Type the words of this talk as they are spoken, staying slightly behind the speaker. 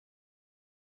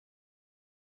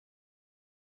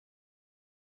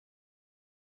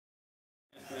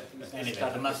Anyway,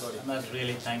 I must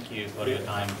really thank you for your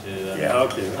time to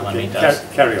come and meet us.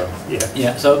 Carry on.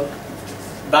 Yeah. So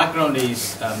background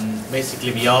is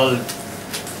basically we all,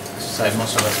 so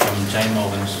most of us from Jane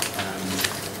Morgan's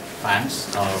fans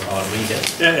or readers.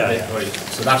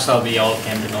 So that's how we all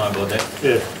came to know about it.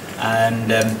 Yeah. And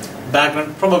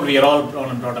background, probably you're all born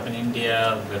and brought up in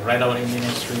India. We read our Indian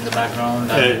history in the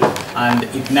background, and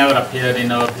it never appeared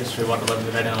in our history whatever we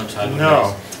read in our childhood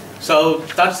days. So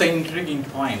that's the intriguing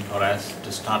point for us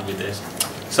to start with this.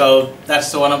 So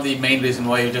that's one of the main reasons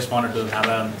why we just wanted to have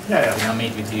a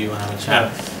meet with you and have a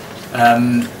chat.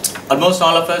 Almost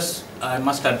all of us, I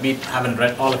must admit, haven't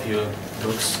read all of your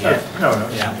books yet.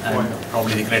 And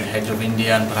probably The Great Hedge of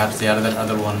India and perhaps the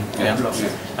other one.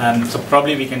 So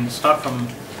probably we can start from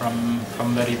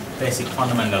very basic,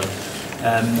 fundamental.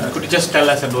 Could you just tell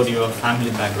us about your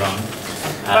family background?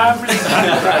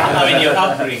 I mean your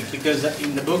upbringing, because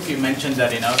in the book you mentioned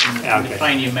that in the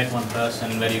train you met one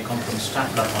person where you come from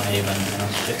Stratford-on-Avon,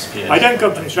 Shakespeare. I don't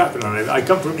come from Stratford-on-Avon, I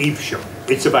come from Evesham.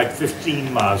 It's about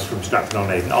 15 miles from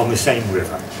Stratford-on-Avon on the same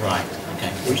river. Right,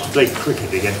 okay. We used to play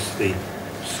cricket against the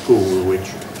school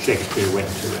which Shakespeare went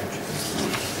to actually.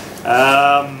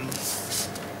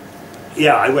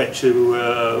 I went to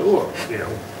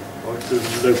the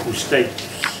local state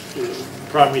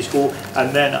primary school,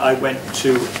 and then I went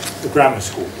to the grammar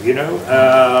school, in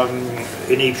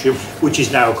Evesham, which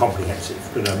is now comprehensive.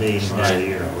 But I mean, it's no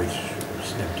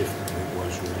different than it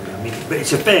was really. I mean, but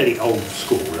it's a fairly old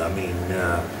school. I mean,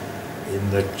 in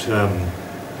that,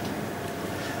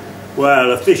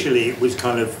 well, officially it was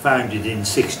kind of founded in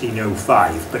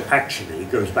 1605, but actually it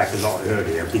goes back a lot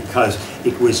earlier because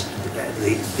it was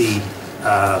the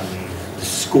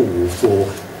school for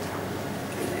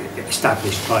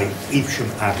established by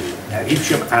Evesham Abbey. Now,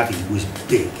 Evesham Abbey was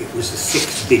big. It was the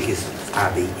 6th biggest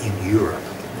abbey in Europe.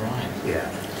 Right. Yeah.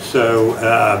 So,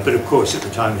 but of course, at the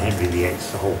time of Henry VIII,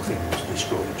 the whole thing was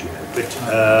destroyed.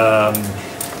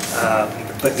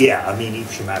 But yeah, I mean,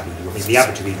 Evesham Abbey. I mean, the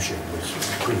Abbot of Evesham was a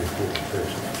pretty important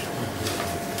person.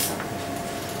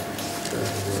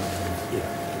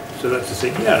 So that's the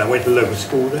thing. Yeah, and I went to local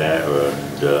school there,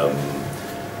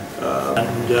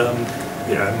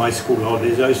 in my school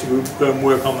holidays, I used to go and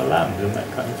work on the land and that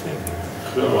kind of thing.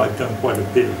 So I've done quite a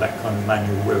bit of that kind of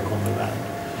manual work on the land.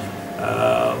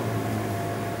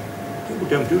 People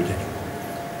don't do it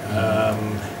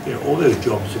anymore. All those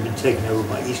jobs have been taken over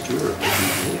by East Europe.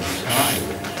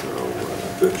 So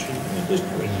virtually, there's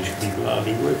no English people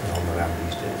hardly working on the land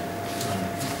these days.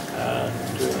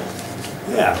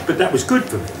 And but that was good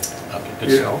for me. Okay,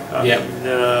 good. That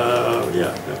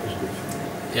was good.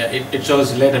 Yeah, it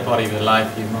shows later part of your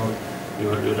life you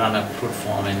run a fruit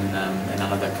farm in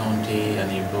another county and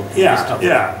you go.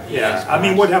 I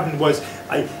mean, what happened was,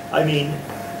 I mean,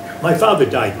 my father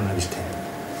died when I was 10.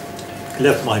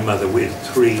 Left my mother with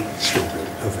 3 children,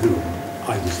 of whom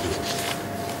I was the oldest.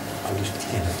 I was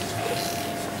 10 at the time.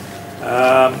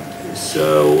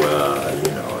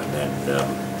 And then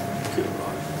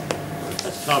at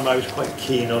that time I was quite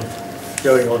keen on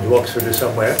going on to Oxford or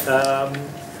somewhere.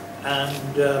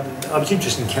 I was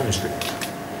interested in chemistry.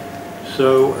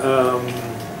 So,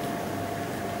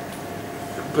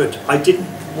 but I didn't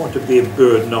want to be a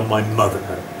burden on my mother.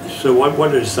 So what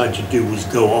I decided to do was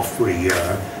go off for a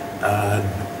year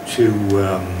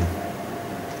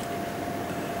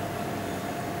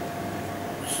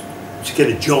to get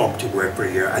a job to work for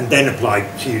a year, and then apply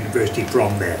to university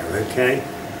from there. Okay,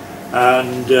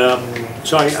 and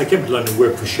so I came to London and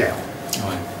worked for Shell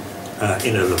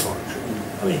in a laboratory.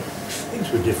 I mean, things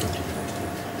were different in those days.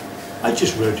 I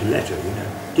just wrote a letter,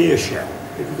 dear Shell,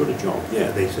 have you got a job?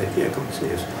 Yeah, they said, yeah, come and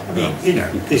see us. I mean,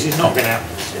 this is not going to happen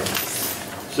these days.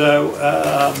 So,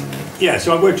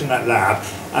 so I worked in that lab,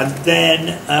 and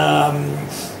then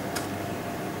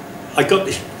I got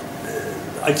this,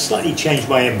 I'd slightly changed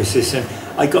my emphasis, and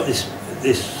I got this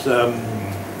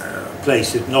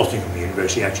place at Nottingham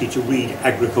University, actually, to read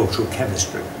agricultural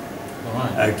chemistry.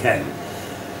 Right. Okay.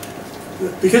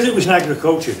 Because it was an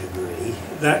agriculture degree,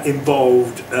 that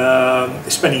involved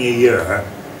spending a year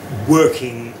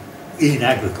working in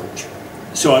agriculture.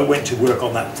 So I went to work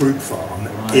on that fruit farm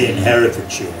in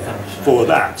Herefordshire for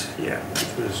that,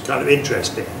 which was kind of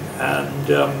interesting. And I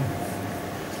don't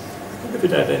know if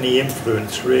it had any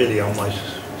influence really on my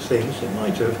things. It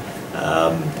might have.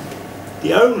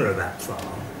 The owner of that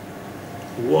farm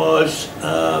was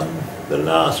the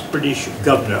last British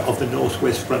governor of the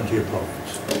Northwest Frontier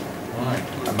Province.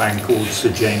 A man called Sir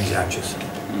James Acheson,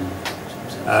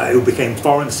 who became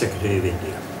Foreign Secretary of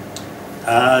India.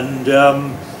 And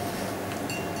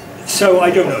So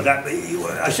I don't know that.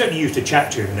 I certainly used to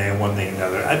chat to him there, one thing and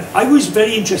another. And I was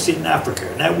very interested in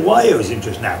Africa. Now, why I was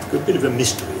interested in Africa, a bit of a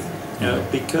mystery,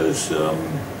 because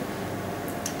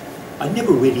I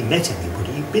never really met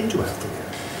anybody who'd been to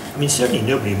Africa. I mean, certainly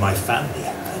nobody in my family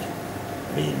had.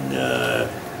 I mean,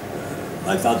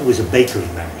 my father was a bakery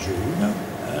manager, you know,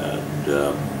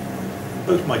 and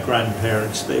both my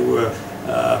grandparents, they were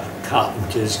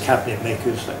carpenters, cabinet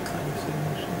makers, that kind of thing.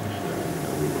 So, you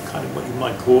know, we were kind of what you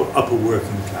might call upper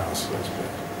working class, I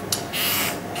suppose.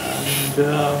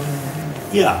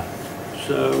 And yeah,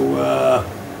 so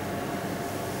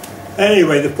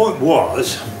anyway, the point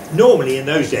was, normally in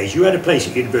those days, you had a place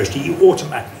at university, you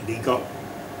automatically got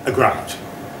a grant.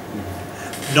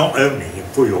 Not only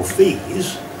for your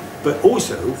fees, but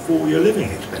also for your living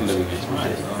expenses.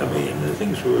 I mean, the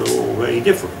things were all very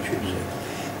different, you see.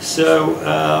 So,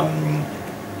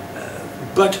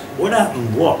 but what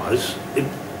happened was,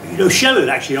 you know, Shell had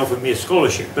actually offered me a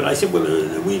scholarship, but I said, well,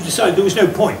 we decided there was no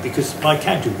point because my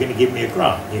county were going to give me a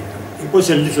grant. You know, it was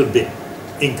a little bit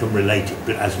income related,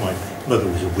 but as my mother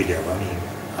was a widow, I mean,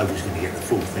 I was going to get the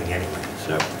full thing anyway.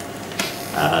 So,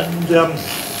 and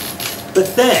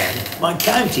but then my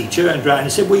county turned around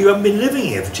and said, well, you haven't been living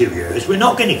here for 2 years, we're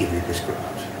not going to give you this grant.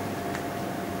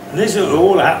 And this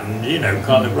all happened, you know,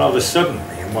 kind of rather suddenly,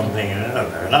 in one thing and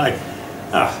another. And I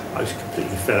was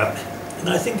completely fed up. And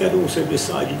I think I'd also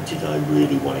decided, did I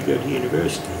really want to go to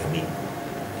university? I mean,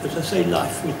 as I say,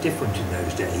 life was different in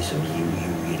those days. I mean,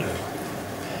 you know,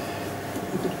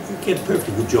 you get a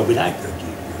perfectly good job without going to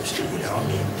university, you know. I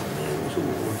mean, it was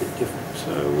all a bit different.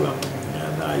 So,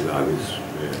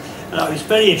 and I was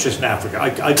very interested in Africa.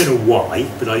 I don't know why,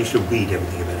 but I used to read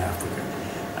everything about Africa.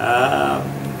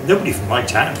 Nobody from my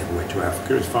town ever went to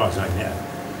Africa, as far as I know.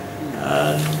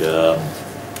 And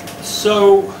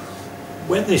so,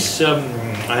 when this, I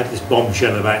had this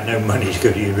bombshell about no money to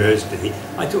go to university,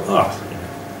 I thought, oh, you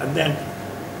know. And then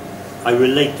I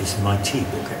relate this in my tea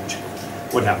book, actually.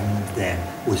 What happened then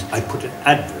was I put an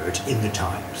advert in the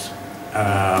Times.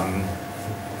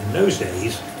 In those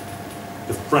days,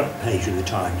 the front page of the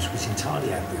Times was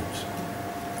entirely adverts.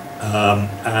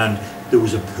 And there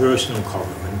was a personal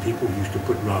column, and people used to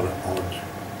put rather odd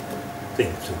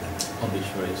things in them.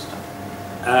 Obituary stuff.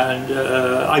 And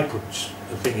I put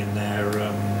a thing in there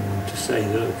to say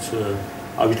that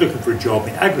I was looking for a job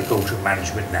in agricultural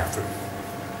management in Africa.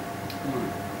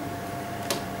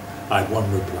 I had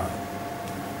one reply.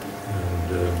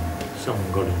 And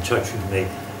someone got in touch with me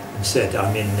and said,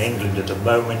 I'm in England at the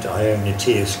moment, I own a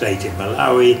tea estate in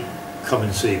Malawi, come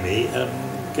and see me, and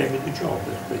gave me the job.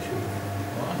 That's basically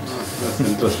That's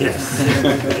interesting.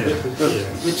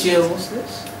 yeah. Which year was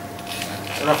this?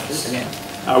 Roughly again.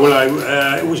 Well,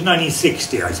 it was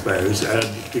 1960, I suppose,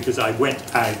 because I went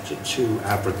out to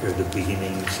Africa at the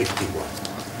beginning of '61.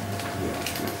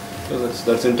 So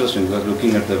that's interesting, because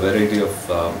looking at the variety of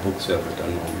books you have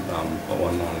written,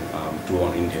 two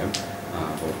on India,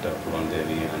 about Puran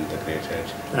Devi and the Great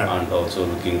Hedge, and also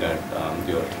looking at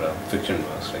your fiction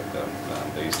works like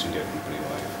the East India Company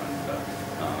Wife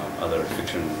and other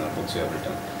fiction books you have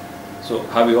written. So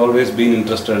have you always been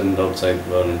interested in the outside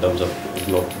world in terms of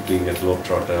being a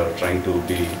globetrotter, trying to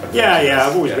be... Yeah,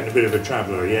 I've always been a bit of a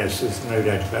traveller, yes, there's no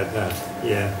doubt about that,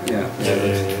 yeah.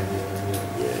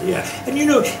 And you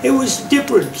know, it was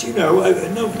different, you know,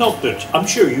 not that, I'm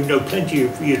sure you know plenty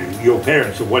of, you know, your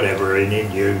parents or whatever in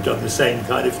India who've done the same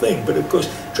kind of thing, but of course,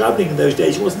 travelling in those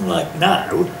days wasn't like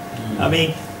now. I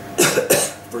mean,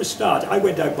 for a start, I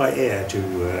went out by air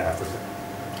to Africa.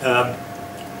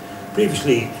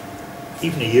 Previously,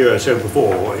 even a year or so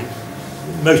before,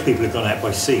 most people had gone out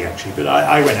by sea actually, but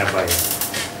I went out by air.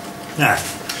 Now,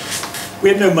 we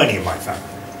had no money in my family.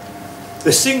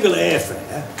 The single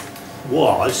airfare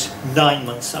was 9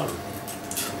 months' salary.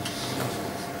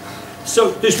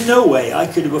 So there's no way I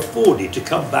could have afforded to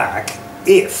come back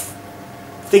if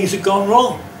things had gone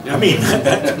wrong. I mean,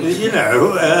 you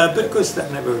know, but of course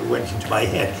that never went into my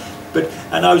head.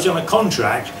 And I was on a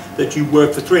contract that you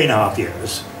work for 3.5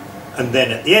 years, and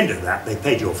then at the end of that they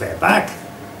paid your fare back,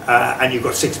 and you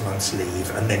got 6 months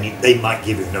leave, and then they might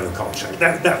give you another contract.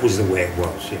 That was the way it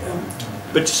was, you know.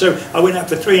 But so I went out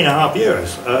for 3.5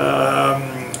 years.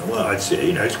 Well, it's,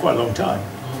 you know, it's quite a long time.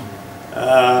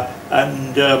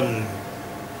 And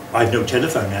I had no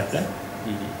telephone out there.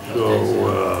 So,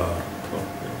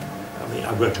 I mean,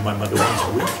 I wrote to my mother once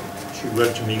a week. She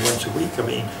wrote to me once a week. I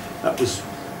mean, that was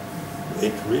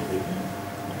it, really.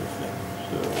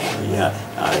 So, yeah.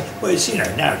 Well, it's, you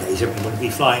know, nowadays everyone would be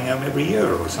flying home every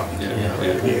year or something.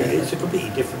 It's a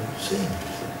completely different scene.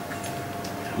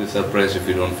 Be surprised if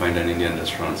you don't find an Indian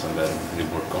restaurant somewhere in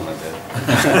Newport Corner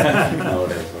there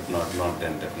nowadays. not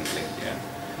then, definitely. Yeah.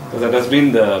 So that has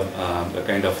been the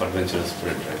kind of adventurous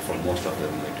spirit, right, for most of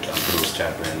them, like Bruce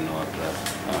Chapman or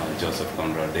Joseph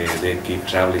Conrad. They keep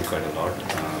traveling quite a lot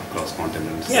across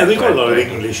continents. Yeah, we've got a lot of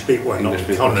English people. Well, English not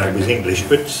people Conrad was English,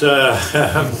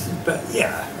 but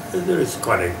yeah, there is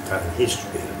quite a kind of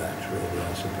history of that, really,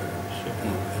 I suppose. You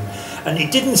know. And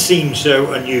it didn't seem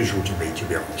so unusual to me, to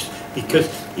be honest, because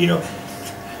you know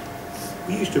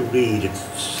we used to read at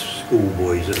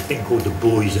schoolboys a thing called the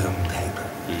Boys' Own Paper.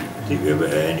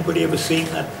 Anybody ever seen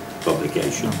that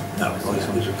publication? No, it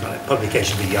was a kind of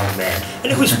publication for young men,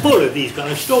 and it was full of these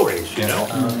kind of stories. You know,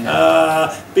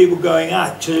 people going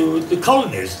out to the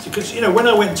colonies, because you know when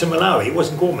I went to Malawi, it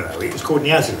wasn't called Malawi; it was called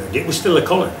Nyasaland. It was still a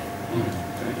colony.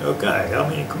 Okay, I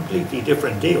mean a completely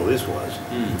different deal. This was.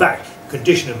 In fact,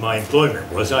 condition of my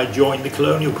employment was I joined the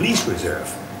Colonial Police Reserve.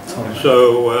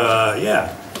 So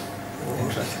yeah.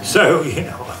 So you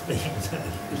know, I mean.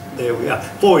 There we are.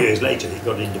 4 years later, it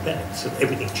got independence, and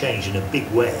everything changed in a big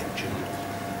way, actually.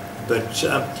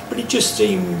 But it just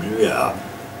seemed, yeah.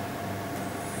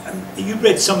 You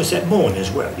read Somerset Maugham as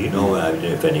well. You know, I don't know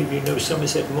if any of you know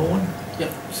Somerset Maugham.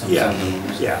 Yeah.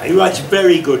 He writes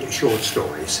very good short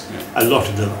stories. Yeah. A lot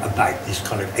of them about this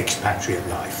kind of expatriate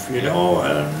life, you know.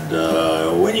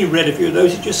 And when you read a few of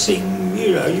those, it just seemed,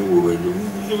 you know, you were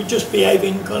just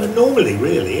behaving kind of normally,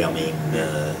 really. I mean,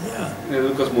 yeah. Yeah,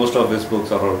 because most of his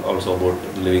books are also about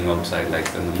living outside,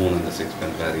 like in The Moon and the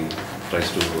Sixpence, where he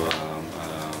tries to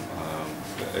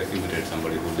imitate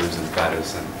somebody who lives in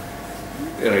Paris and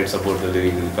writes about the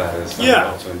living in Paris and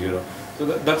also in Europe. So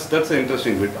that's an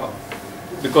interesting bit,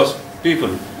 because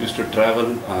people used to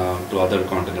travel to other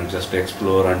continents just to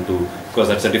explore and because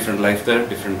that's a different life there,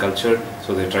 different culture,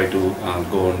 so they try to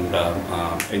go and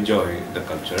enjoy the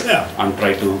culture and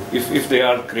try to, if they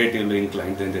are creatively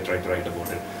inclined, then they try to write about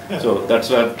it. So that's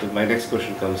where my next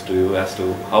question comes to you, as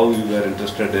to how you were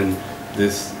interested in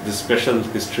this special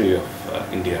history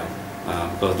of India.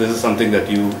 Because this is something that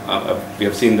we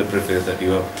have seen the preface that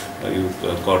you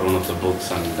got one of the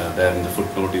books, and there in the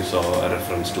footnote you saw a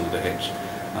reference to the hedge.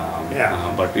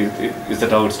 But is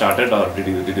that how it started, or did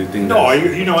you think? No,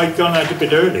 I'd gone out a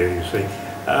bit earlier. You see,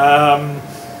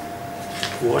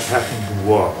 what happened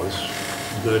was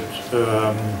that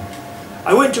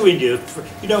I went to India.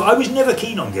 I was never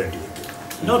keen on going to India,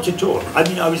 not at all. I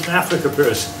mean, I was an Africa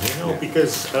person,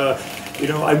 because.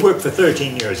 I worked for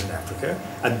 13 years in Africa,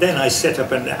 and then I set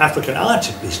up an African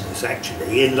art business,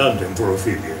 actually, in London for a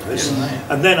few years.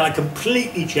 And then I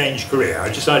completely changed career. I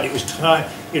decided it was time,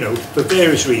 for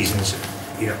various reasons,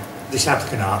 this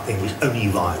African art thing was only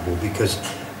viable because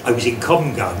I was in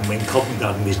Covent Garden when Covent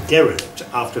Garden was derelict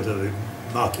after the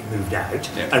market moved out,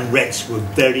 and rents were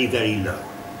very, very low.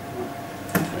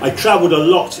 I travelled a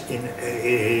lot in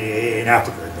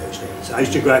Africa in those days. I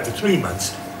used to go out for 3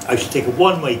 months. I used to take a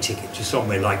one-way ticket to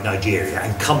somewhere like Nigeria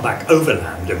and come back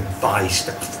overland and buy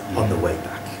stuff on the way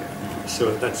back.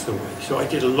 So that's the way. So I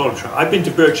did a lot of travel. I've been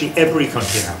to virtually every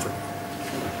country in Africa.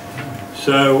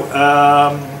 So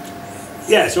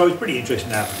so I was pretty interested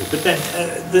in Africa.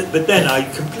 But then I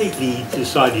completely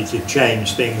decided to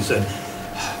change things, and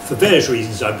for various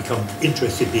reasons I've become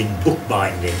interested in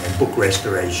bookbinding and book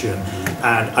restoration,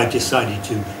 and I decided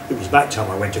it was about time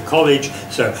I went to college,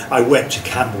 so I went to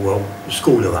Camberwell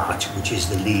School of Art, which is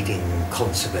the leading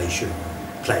conservation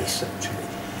place, actually.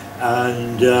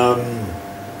 And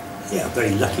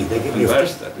very lucky. They gave me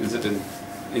where's that? Is it in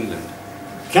England?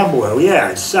 Camberwell,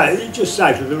 it's just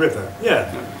south of the river.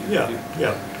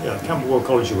 Camberwell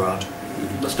College of Art.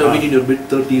 Must have been in your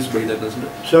mid-30s by then, isn't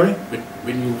it? Sorry?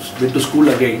 When you went to school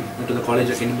again, went to the college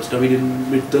again, you must have been in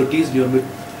mid-30s, your mid...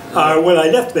 Well, I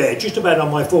left there just about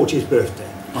on my 40th birthday.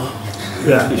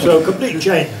 Yeah, so a complete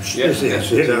change, this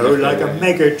is, like a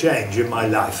mega change in my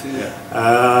life.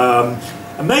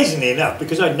 Amazingly enough,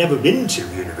 because I'd never been to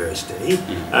university,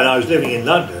 and I was living in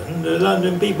London, the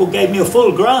London people gave me a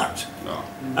full grant.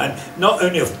 And not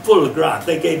only a full grant,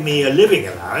 they gave me a living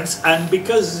allowance, and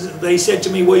because they said to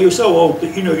me, well, you're so old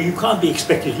that you can't be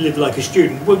expected to live like a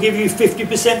student, we'll give you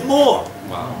 50% more.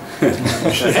 Wow.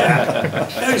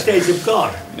 Those days have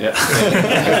gone.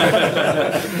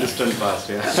 Distant past,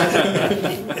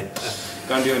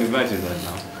 Can't even imagine that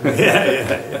now.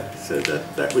 So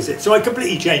that was it. So I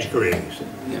completely changed careers.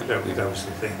 That was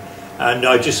the thing. And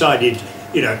I decided,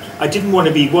 I didn't want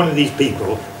to be one of these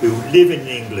people who live in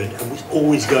England and was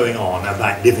always going on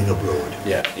about living abroad.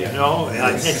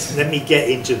 Let me get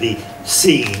into the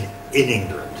scene in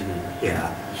England.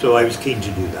 So I was keen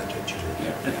to do that, actually.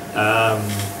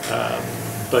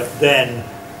 But then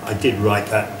I did write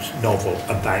that novel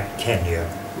about Kenya.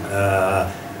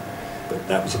 But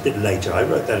that was a bit later. I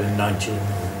wrote that in 19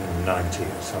 1990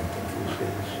 or something, you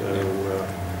see. So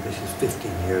this is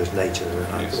 15 years later,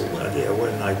 and I thought, well, yeah, why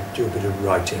don't I do a bit of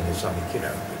writing or something, you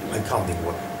know. I can't think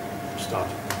what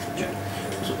started.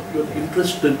 So your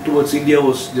interest towards India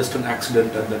was just an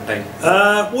accident at that time?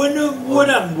 What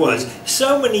happened was,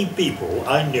 so many people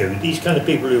I knew, these kind of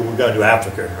people who were going to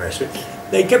Africa and the rest of it,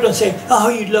 they kept on saying, oh,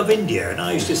 you'd love India, and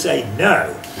I used to say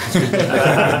no.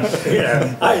 You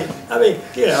know, I mean,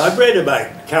 you know, I've read about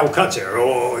Calcutta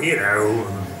or, you know,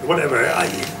 whatever.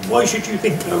 Why should you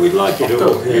think I would like it,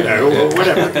 or, you know, or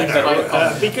whatever, you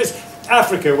know, because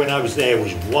Africa, when I was there,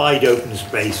 was wide open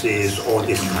spaces or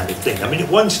this kind of thing. I mean, at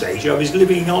one stage, I was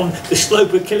living on the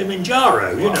slope of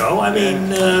Kilimanjaro, you know, I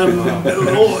mean,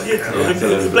 or, you know,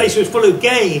 the place was full of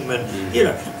game, and, you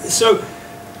know, so,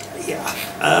 yeah,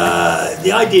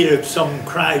 the idea of some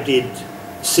crowded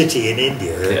city in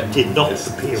India did not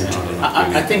appeal to me.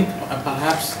 I think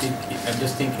perhaps, I'm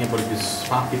just thinking about this,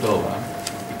 spark it over,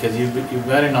 because you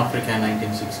were in Africa in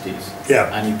 1960s,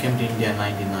 and you came to India in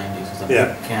 1990s, so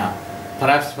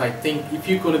perhaps I think if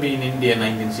you could have been in India in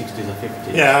 1960s or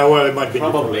 50s, well, it might be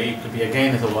probably it could be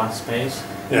again as a vast space.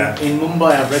 Yeah. In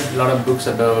Mumbai, I've read a lot of books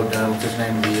about what's his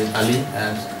name, Ali,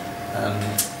 and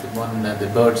the one the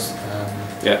birds.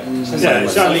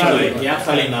 Salim Ali.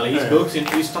 Salim Ali. His books.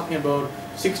 He's talking about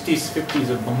 60s, 50s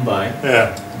of Mumbai.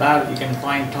 Where you can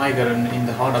find tiger in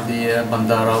the heart of the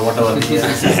Bandara, whatever.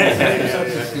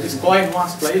 It's quite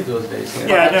vast place those days.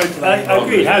 I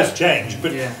agree. It has changed,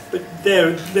 but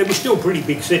they were still pretty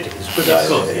big cities. But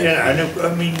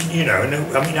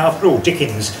after all,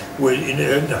 Dickens was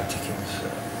not Dickens,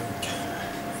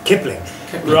 Kipling.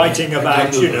 Writing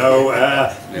about, you know,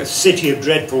 City of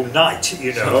Dreadful Night,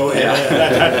 you know,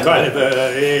 that had kind of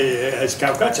as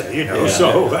Calcutta, you know,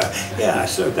 so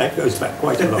so that goes back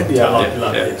quite a long time.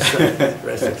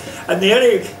 And the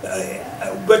only,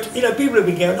 but you know, people have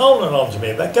been going on and on to me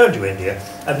about going to India,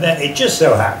 and then it just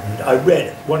so happened I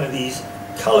read one of these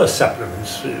colour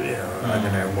supplements, you know, I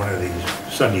don't know, one of these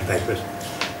Sunday papers,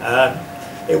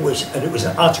 it was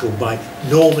an article by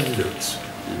Norman Lewis.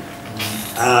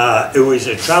 Who is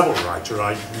a travel writer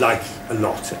I like a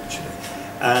lot, actually,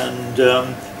 and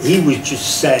he was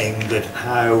just saying that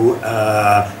how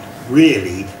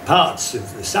really parts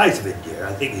of the south of India,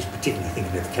 I think he's particularly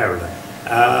thinking of Kerala,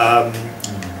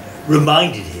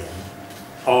 reminded him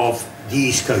of the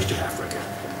east coast of Africa.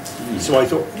 So I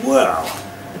thought, well,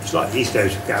 it's like the east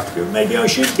coast of Africa, maybe I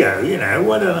should go, you know,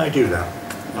 why don't I do that?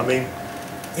 I mean,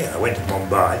 I went to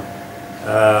Mumbai.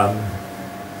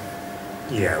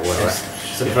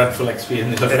 It's a dreadful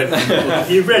experience.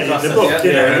 You've read it in the book,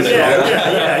 you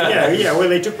know. Well,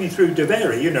 they took me through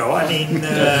Deveri, you know. I mean,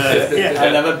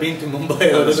 I've never been to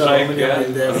Mumbai or strike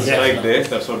day.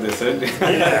 That's what they said.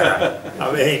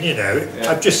 I mean, you know,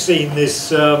 I've just seen this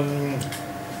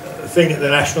thing at the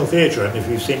National Theatre, and if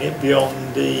you've seen it,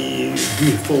 Beyond the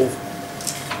Beautiful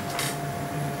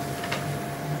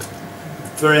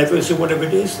Forevers or whatever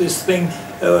it is, this thing.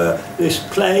 This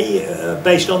play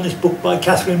based on this book by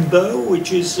Catherine Bow,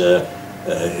 which is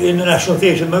in the National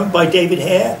Theatre at the moment by David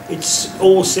Hare. It's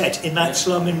all set in that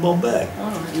slum in Mumbai.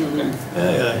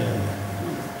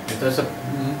 There's a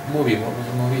movie. What was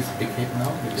the movie? It's a big hit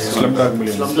now. Slumdog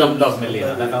Millionaire. Slumdog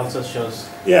Millionaire. That also shows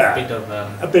a bit of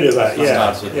that.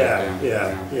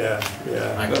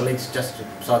 My colleagues just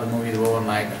saw the movie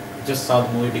overnight. Just saw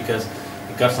the movie because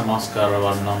it got some Oscar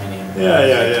award nominee.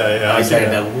 I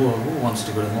said, who wants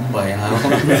to go to Mumbai?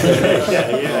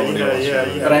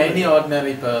 But any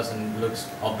ordinary person looks,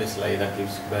 obviously, that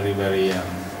gives very, very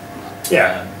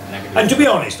negative. And to be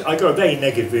honest, I got a very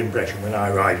negative impression when I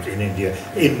arrived in India,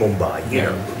 in Mumbai, you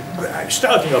know,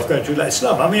 starting off going through that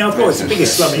slum. I mean, of course, it's the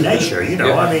biggest slum in Asia, you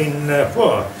know, I mean,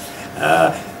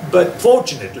 but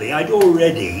fortunately, I'd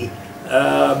already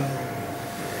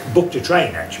booked a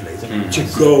train actually to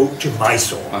go to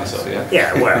Mysore.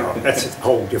 Well, that's a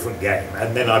whole different game.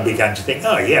 And then I began to think,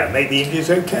 oh yeah, maybe India's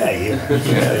okay.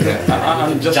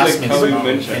 Just like how you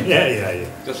mentioned.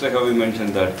 Just like how we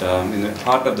mentioned that in the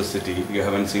heart of the city, you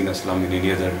haven't seen a slum in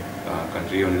any other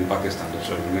country, even in Pakistan. That's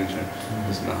what we mentioned.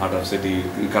 It's in the heart of the city.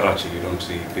 In Karachi, you don't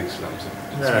see big slums.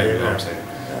 It's outside.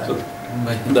 So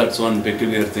that's one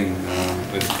peculiar thing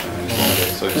with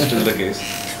Bombay. So it's still the case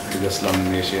with the slum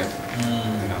in Asia.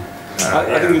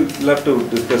 I think we'll have to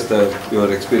discuss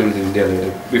your experience in India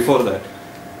later. Before that,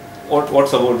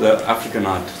 what's about the African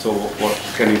art? So what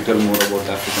can you tell more about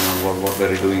African art? What were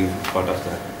you doing part of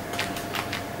that?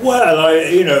 Well,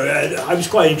 I was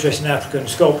quite interested in African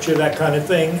sculpture, that kind of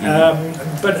thing.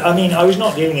 But I mean, I was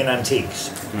not dealing in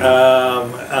antiques.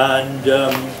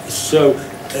 So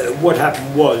what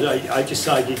happened was I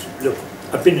decided, look,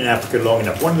 I've been in Africa long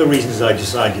enough. One of the reasons I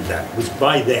decided that was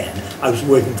by then I was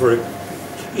working for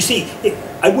you see,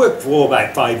 I worked for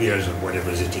about 5 years or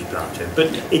whatever as a tea planter, but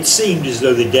it seemed as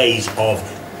though the days of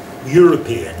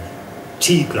European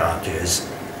tea planters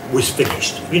was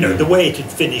finished. You know, the way it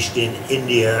had finished in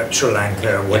India, Sri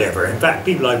Lanka, whatever. In fact,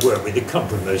 people I work with had come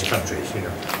from those countries, you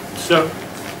know. So,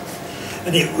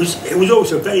 and it was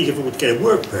also very difficult to get a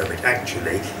work permit,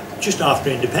 actually, just after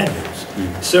independence.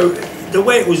 So the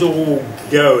way it was all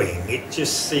going, it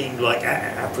just seemed like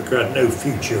Africa had no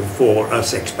future for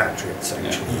us expatriates,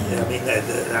 actually. I mean,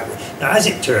 now, as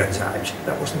it turns out,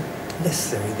 that wasn't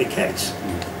necessarily the case.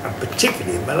 And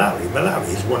particularly in Malawi. Malawi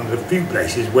is one of the few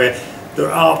places where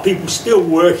there are people still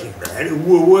working there who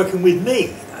were working with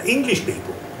me, English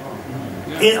people,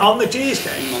 on the tea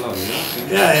estate.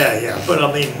 Yeah. But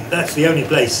I mean, that's the only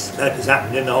place that has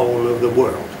happened in the whole of the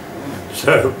world.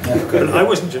 So, I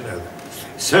wasn't to know that.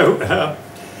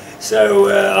 So,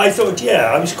 I thought,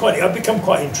 I'd become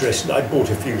quite interested. I bought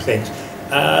a few things,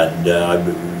 and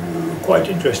I'm quite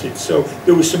interested. So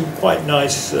there was some quite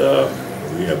nice,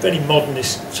 very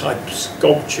modernist type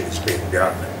sculptures being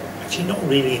done. Actually, not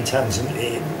really in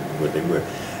Tanzania, but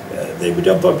they were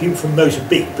done by people from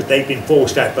Mozambique, but they'd been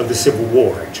forced out by the Civil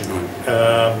War, actually,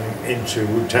 into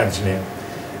Tanzania.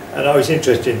 And I was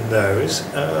interested in those,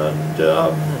 and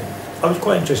I was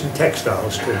quite interested in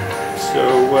textiles too.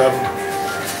 So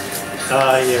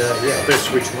I better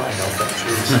switch mine off,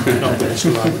 actually. It's not very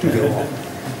slow to go on.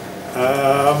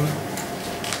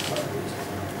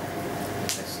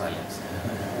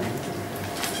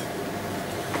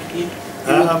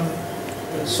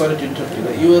 Sorry to interrupt you.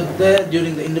 You were there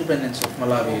during the independence of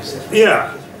Malawi, you said?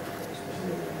 Yeah.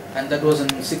 And that was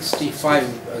in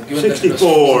 65, given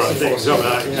 64, that I think, something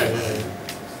like that.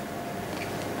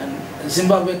 And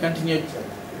Zimbabwe continued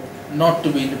not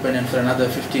to be independent for another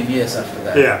 15 years after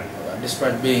that. Yeah.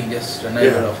 Despite being just a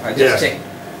neighbor of, I just checked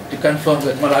to confirm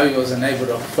that Malawi was a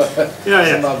neighbor of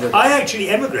Zimbabwe. I actually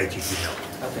emigrated, you know.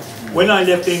 Okay. When I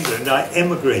left England, I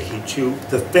emigrated to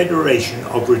the Federation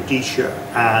of Rhodesia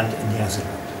and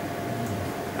Nyasaland.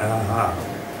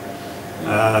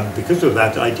 Because of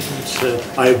that,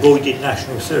 I avoided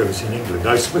national service in England.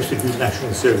 I was supposed to do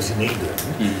national service in England,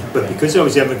 but because I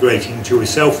was emigrating to a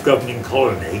self-governing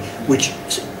colony, which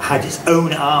had its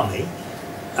own army,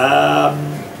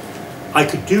 I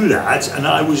could do that, and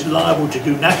I was liable to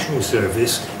do national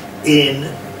service in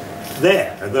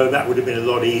there, although that would have been a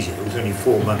lot easier. It was only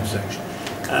 4 months, actually.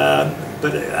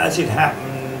 But as it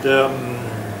happened,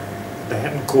 they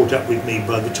hadn't caught up with me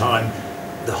by the time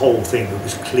the whole thing, it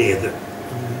was clear that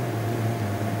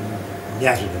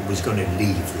Nyasaland was going to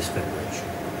leave this federation.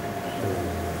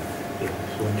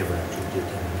 So I never actually did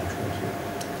any national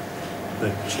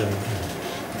service.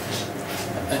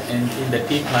 But in the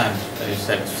tea plant, you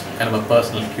said it's kind of a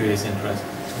personal, curious interest.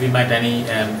 Have you met any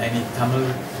Tamil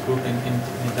group in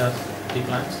the tea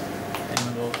plants?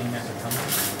 Anyone working as a Tamil?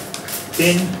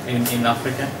 In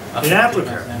Africa? In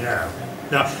Africa?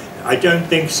 No, I don't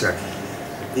think so.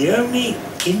 The only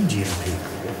Indian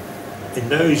people in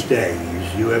those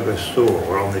days you ever saw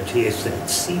on the tea estate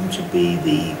seemed to be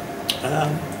the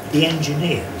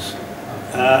engineers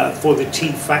for the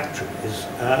tea factories,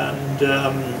 and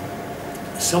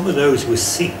some of those were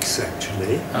Sikhs,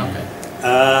 actually. Okay.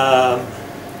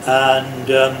 And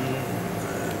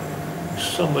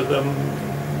some of them,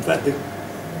 in fact,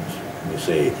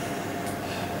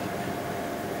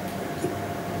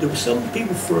 there were some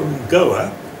people from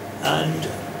Goa, and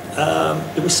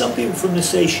there were some people from the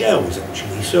Seychelles,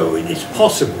 actually. So it's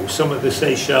possible some of the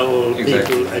Seychelles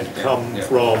people had come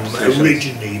from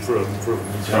originally from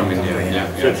India.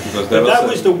 So, but that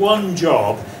was the one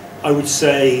job I would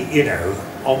say,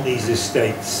 on these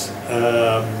estates,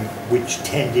 which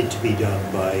tended to be done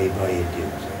by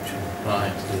Indians, actually.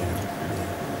 Right.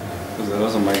 Because there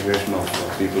was a migration of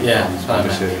people from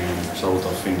Pondicherry and south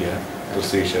of India to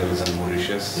Seychelles and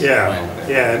Mauritius.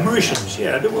 Mauritians,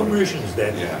 there were Mauritians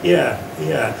there.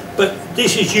 But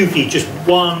this is usually just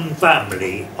one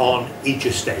family on each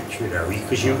estate,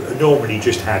 because you normally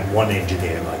just had one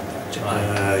engineer like that,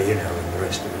 and the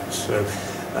rest of it. So,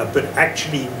 but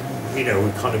actually,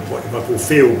 kind of what you might call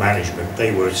field management,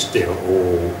 they were still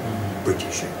all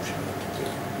British, actually.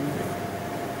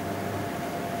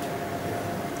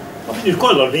 I mean, there's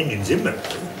quite a lot of Indians in there.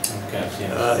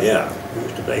 We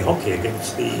used to play hockey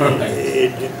against the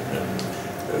Indian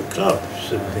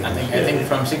clubs and things. I think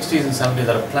from 60s and 70s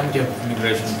there are plenty of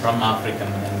immigration from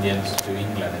African Indians to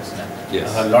England, isn't it?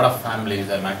 Yes. A lot of families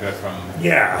that migrate from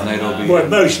Nairobi. Well,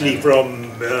 mostly from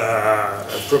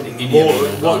more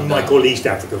what you might call East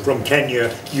Africa, from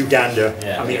Kenya, Uganda.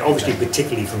 I mean, obviously,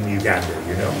 particularly from Uganda,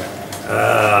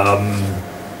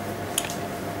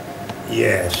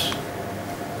 Yes. I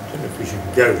don't know if we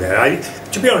should go there.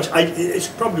 To be honest, it's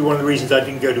probably one of the reasons I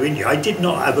didn't go to India. I did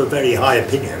not have a very high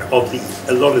opinion of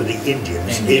a lot of the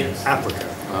Indians in Africa.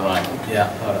 Right.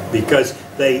 Yeah. Because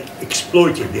they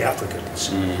exploited the Africans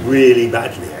really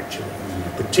badly, actually,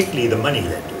 particularly the money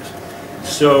lenders.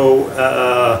 So,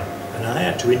 and I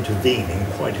had to intervene in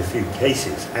quite a few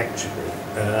cases, actually,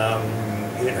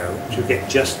 you know, to get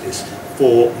justice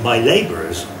for my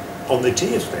labourers on the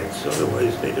tea estates.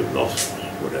 Otherwise, they'd have lost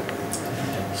whatever.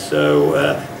 So,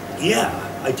 yeah,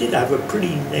 I did have a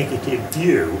pretty negative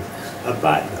view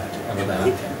about that.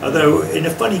 Although, in a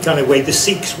funny kind of way, the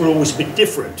Sikhs were always a bit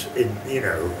different, you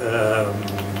know,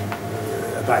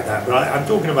 about that. But I'm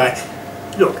talking about,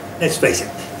 look, let's face it,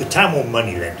 the Tamil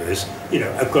moneylenders, you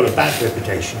know, have got a bad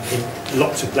reputation in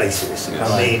lots of places.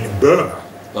 Yes. I mean, Burma.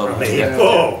 I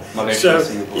mean, so,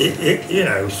 you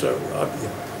know, so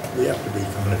we have to be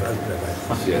kind of open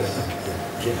about it. Yes.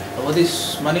 Yeah. Were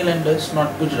these moneylenders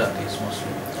not Gujaratis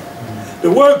mostly?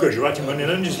 There were Gujarati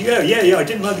moneylenders, yeah. I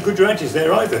didn't like the Gujaratis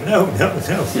there either. No, I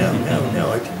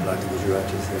didn't like the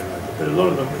Gujaratis there either. But a lot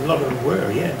of them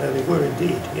were, yeah, no, they were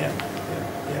indeed, yeah.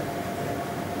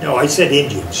 No, I said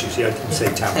Indians, you see, I didn't say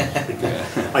Tamils,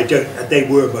 because they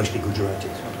were mostly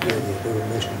Gujaratis. Yeah, they were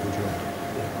mostly Gujaratis.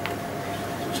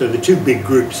 Yeah. So the two big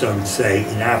groups, I would say,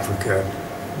 in Africa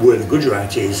were the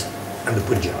Gujaratis and the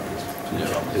Punjabis,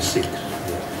 the Sikhs.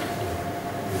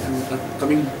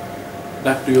 Coming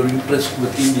back to your interest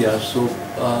with India, so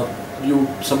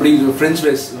your friends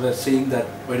were saying that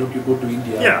why don't you go to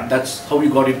India? Yeah. That's how you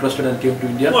got interested and came to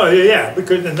India? Well, yeah,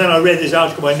 because and then I read this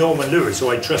article by Norman Lewis, who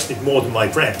I trusted more than my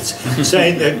friends,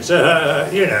 saying that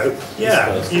you know,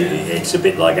 it's a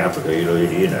bit like Africa,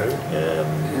 you know,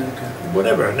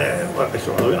 whatever. No,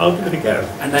 so I'll give it a go.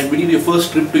 And I believe your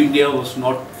first trip to India was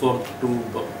not to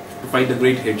find the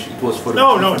great hedge. It was for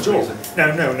no, not at all.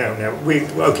 No. We're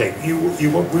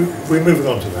moving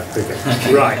on to that. Okay,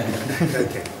 right.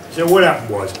 Okay. So what happened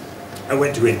was, I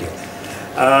went to India.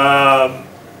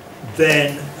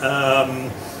 Then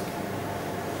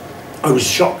I was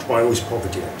shocked by all this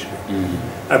poverty, actually.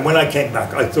 And when I came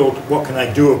back, I thought, what can I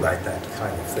do about that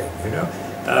kind of thing? You know,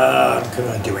 can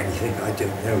I do anything? I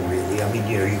don't know really. I mean,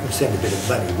 you know, you can send a bit of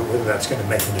money, but whether that's going to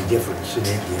make any difference in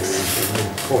India is a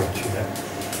moot point, you know.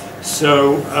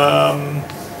 So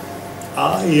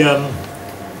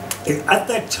at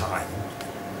that time,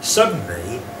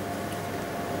 suddenly,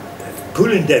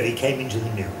 Pulin Devi came into the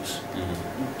news.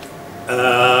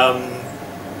 I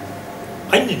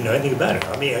didn't know anything about it.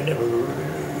 I mean, I never,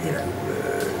 you know,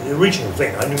 the original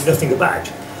thing I knew nothing about.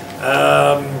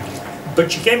 But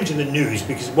she came into the news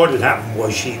because what had happened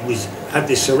was she had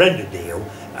this surrender deal.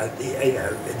 You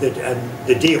know, and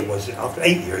the deal was that after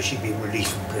 8 years she'd be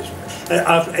released from prison.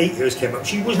 After 8 years came up,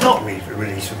 she was not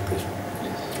released from prison.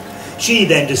 She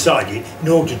then decided, in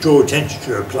order to draw attention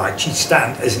to her plight, she'd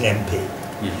stand as an MP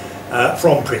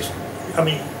from prison. I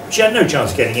mean, she had no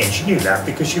chance of getting in. She knew that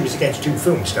because she was against 2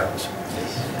 film stars.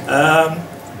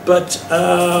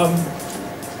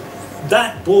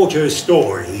 That brought her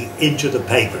story into the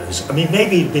papers. I mean,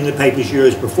 maybe it'd been in the papers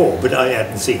years before, but I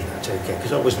hadn't seen that, okay,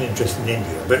 because I wasn't interested in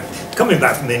India. But coming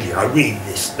back from India, I read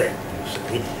this thing, you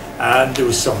see, and there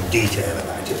was some detail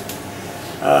about it.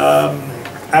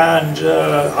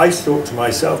 I thought to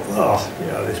myself, oh, you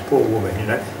know, this poor woman, you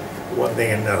know, one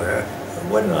thing and another,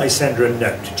 why don't I send her a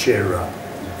note to cheer her up?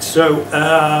 So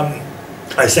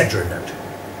I sent her a note.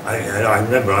 I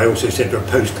remember I also sent her a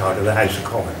postcard of the House of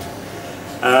Commons.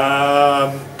 I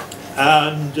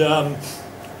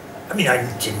mean, I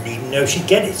didn't even know she'd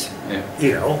get it,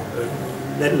 you know,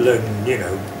 let alone, you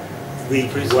know,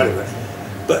 read whatever.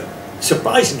 But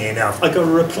surprisingly enough, I got a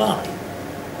reply,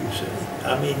 you see.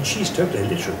 I mean, she's totally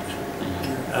literate.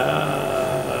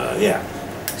 Yeah.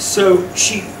 So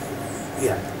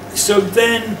So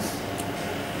then,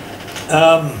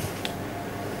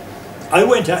 I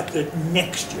went out the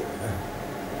next year.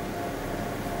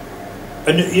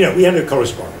 And, you know, we had a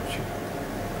correspondence,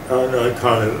 and I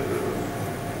kind of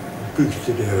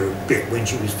boosted her a bit when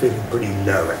she was feeling pretty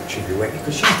low, actually,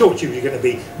 because she thought she was going to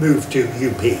be moved to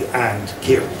UP and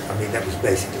killed. I mean, that was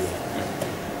basically it.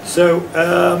 So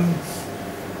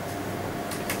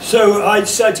I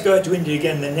decided to go out to India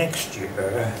again the next year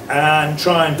and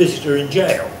try and visit her in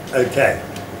jail. Okay.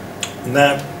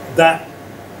 Now,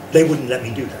 they wouldn't let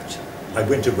me do that. I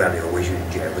went to Raleigh or was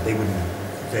in jail, but they were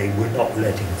not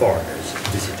letting foreigners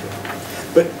visit her.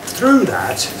 But through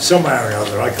that, somehow or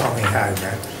other, I can't think how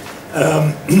now,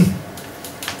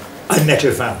 I met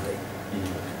her family.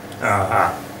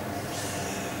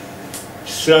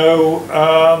 So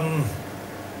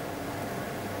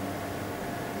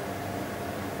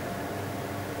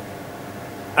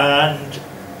and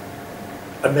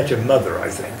I met her mother, I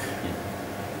think.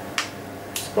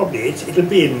 Probably it'll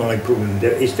be in my pool, and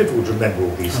it's difficult to remember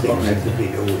all these things. It'll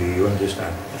be older, you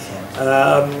understand.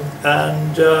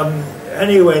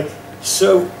 Anyway,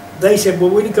 so they said, well,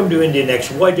 when you come to India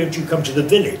next, why don't you come to the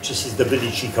village? This is the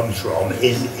village she comes from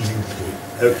in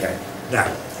UP. Okay, now,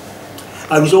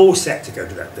 I was all set to go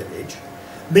to that village.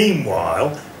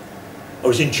 Meanwhile, I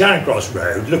was in Charing Cross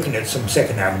Road looking at some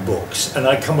second-hand books, and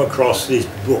I come across this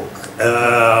book,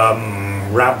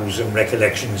 Rambles and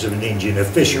Recollections of an Indian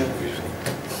Official.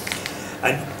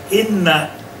 And in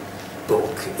that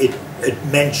book, it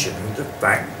mentioned the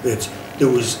fact that there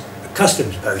was a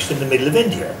customs post in the middle of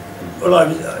India. Well,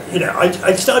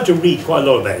 I started to read quite a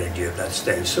lot about India at that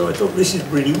stage, so I thought this is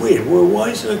really weird. Well, why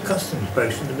is there a customs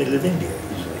post in the middle of India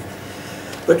usually?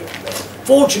 But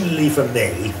fortunately for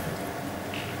me,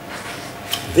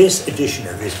 this edition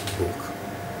of this book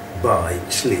by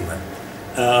Sleeman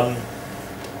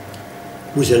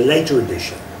was a later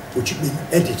edition, which had been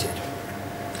edited.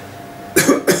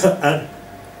 And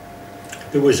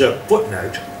there was a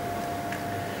footnote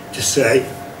to say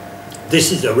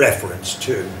this is a reference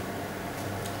to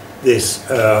this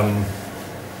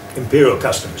imperial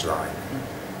customs line,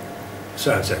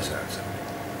 so and so, so and so.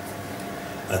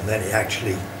 And then it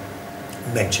actually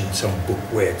mentioned some book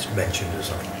where it's mentioned or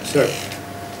something. So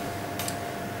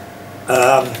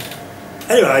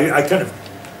anyway,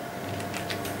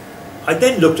 I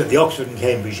then looked at the Oxford and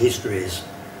Cambridge histories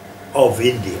of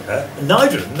India, and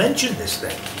neither of them mentioned this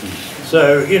thing.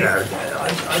 So, I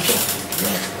thought,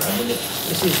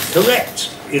 this is correct,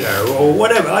 or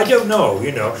whatever, I don't know,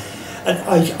 and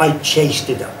I chased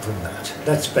it up from that.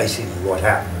 That's basically what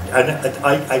happened. And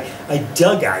I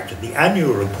dug out the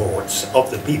annual reports of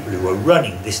the people who were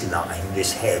running this line,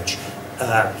 this hedge,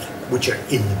 which are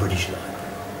in the British Library.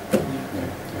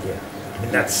 Yeah, I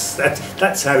mean,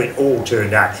 that's how it all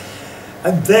turned out.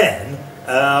 And then,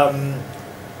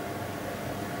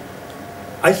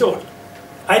 I thought,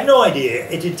 I had no idea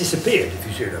it had disappeared, if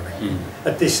you see what I mean,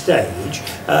 at this stage.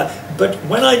 But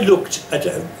when I looked at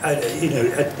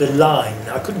the line,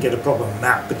 I couldn't get a proper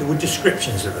map, but there were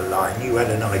descriptions of the line. You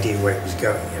had an idea where it was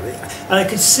going, and I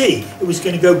could see it was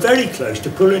going to go very close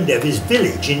to Pullan Devi's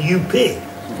village in UP.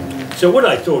 So what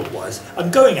I thought was,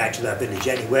 I'm going out to that village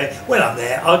anyway. When I'm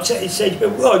there, I'll say,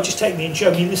 well, just take me and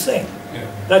show me this thing. Yeah.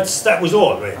 That was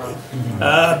all, really.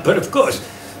 But of course,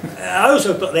 I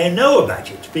also thought they know about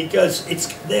it because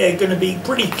they're going to be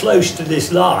pretty close to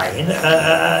this line,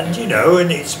 and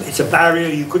it's a barrier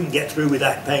you couldn't get through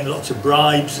without paying lots of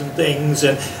bribes and things,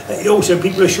 and also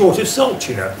people are short of salt,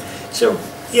 So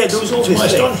yeah, there was also my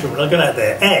astonishment when I got out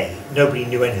there. A, nobody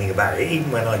knew anything about it, even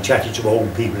when I chatted to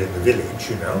old people in the village,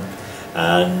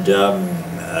 and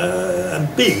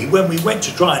B, when we went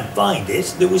to try and find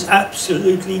it, there was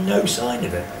absolutely no sign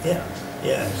of it.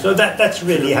 Yeah, so that's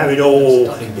really how it all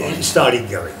started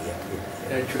going.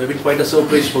 Yeah. It should have been quite a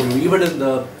surprise for you. Even in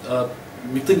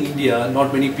within India,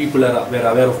 not many people were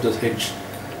aware of this hedge.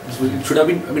 So it should have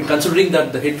been, considering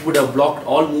that the hedge would have blocked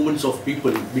all movements of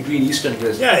people between east and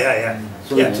west. Yeah.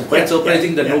 So it's quite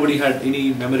surprising that nobody had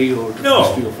any memory or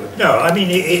history of it. No,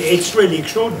 it's really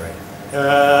extraordinary.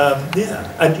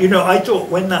 And I thought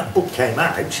when that book came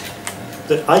out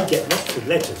that I'd get lots of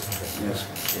letters and things. Yes.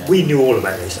 Yeah. We knew all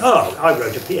about this. Oh, I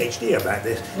wrote a PhD about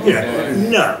this.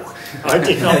 No, I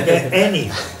did not get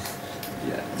anything.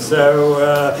 So,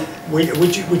 which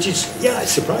is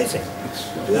it's surprising.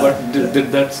 But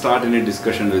did that start any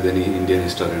discussion with any Indian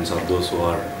historians or those who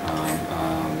are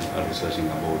researching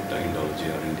about Indology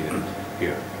or Indian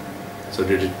here? So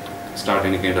did it start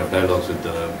any kind of dialogues with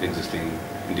the existing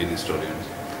Indian historians?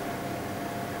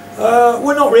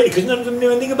 Well, not really, because none of them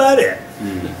knew anything about it.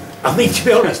 To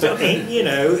be honest,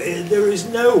 there is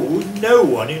no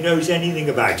one who knows anything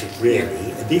about it,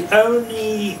 really. The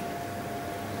only...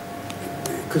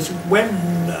 Because when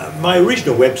my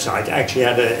original website actually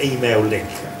had an email link,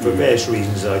 for various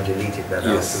reasons I deleted that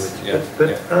afterwards.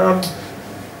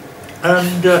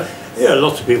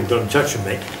 Lots of people got in touch with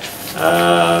me.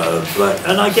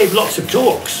 And I gave lots of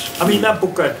talks. That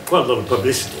book had quite a lot of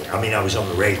publicity. I was on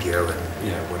the radio and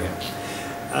whatever.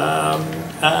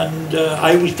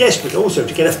 I was desperate also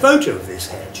to get a photo of this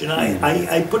hedge, and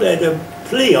I put out a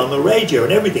plea on the radio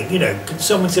and everything. Can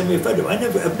someone send me a photo?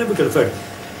 I've never got a photo.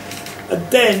 And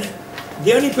then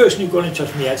the only person who got in touch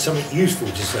with me had something useful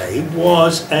to say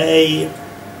was a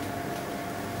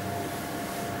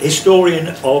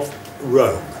historian of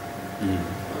Rome.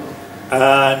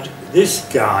 And this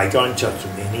guy got in touch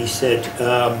with me and he said,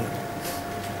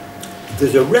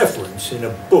 there's a reference in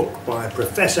a book by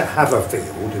Professor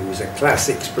Haverfield, who was a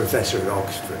classics professor at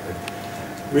Oxford,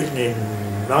 written in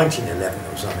 1911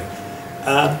 or something,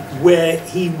 where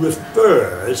he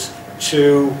refers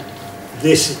to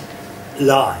this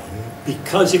line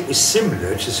because it was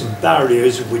similar to some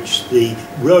barriers which the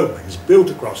Romans built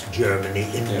across Germany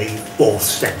in the 4th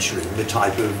century, the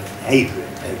type of Hadrian.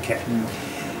 Okay.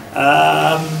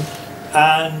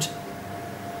 And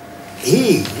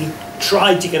he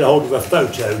tried to get a hold of a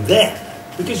photo then,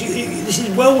 because this is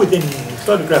well within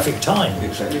photographic time.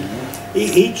 Exactly.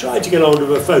 He tried to get hold of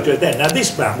a photo then. Now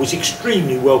this man was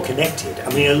extremely well connected. I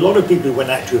mean, a lot of people who went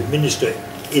out to administer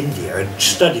India and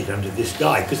studied under this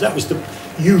guy, because that was the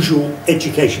usual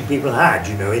education people had,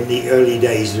 you know, in the early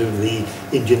days of the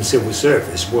Indian civil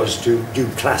service, was to do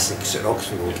classics at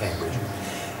Oxford or Cambridge.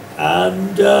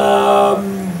 And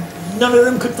none of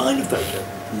them could find a photo.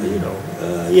 You know,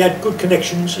 he had good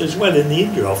connections as well in the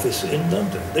India office in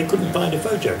London. They couldn't find a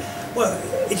photo. Well,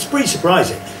 it's pretty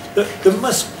surprising. There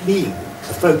must be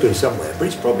a photo somewhere, but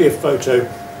it's probably a photo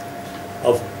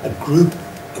of a group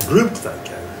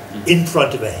photo in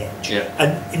front of a hedge. Yeah.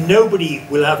 And nobody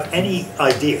will have any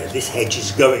idea this hedge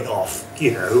is going off,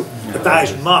 you know,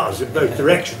 1,000 miles in both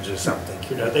directions or something.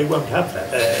 You know, they won't have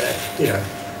that, you know.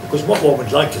 Because what one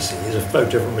would like to see is a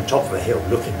photo from the top of a hill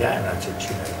looking down at it,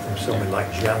 you know, from somewhere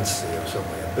like Jhansi or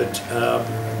somewhere. But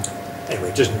anyway,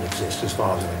 it doesn't exist as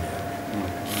far as I know.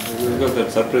 Because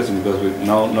that's surprising, because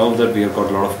now that we have got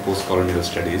a lot of post-colonial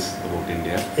studies about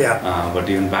India. Yeah. But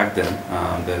even back then,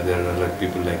 there are like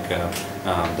people like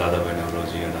Dadabhai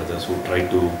Naoroji and others who try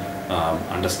to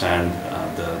understand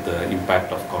the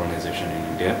impact of colonization in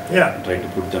India. Yeah. And try to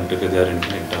put them together in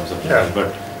terms of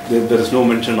but. There is no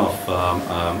mention of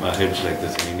a hedge like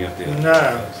this in any of the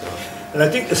No. And I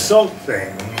think the salt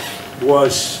thing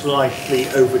was slightly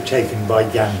overtaken by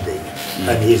Gandhi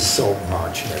and his salt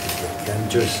march and everything.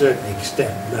 And to a certain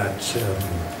extent that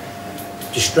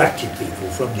distracted people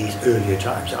from these earlier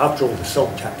times. After all, the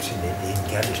salt tax in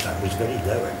Gandhi's time was very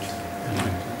low, actually,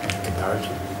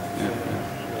 comparatively.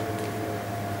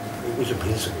 It was a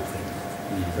political thing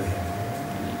for him.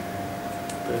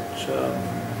 But...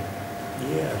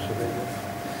 yeah, so there you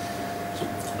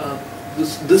go.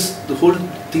 The whole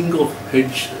thing of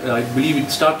hedge, I believe it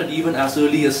started even as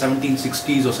early as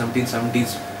 1760s or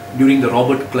 1770s during the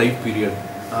Robert Clive period.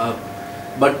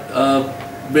 But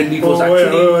when it was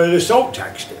the salt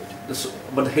tax did.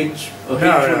 But the hedge... the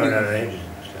hedge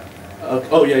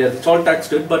the salt tax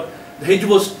did, but the hedge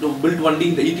was built only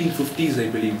in the 1850s, I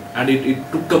believe. And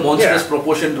it took a monstrous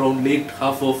proportion around late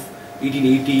half of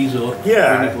 1880s or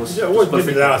when it was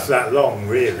didn't last that long,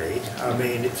 really. I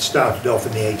mean, it started off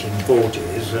in the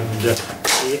 1840s, and the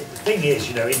thing is,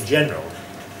 you know, in general,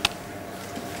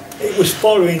 it was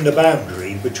following the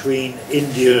boundary between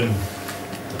Indian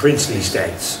princely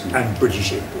states and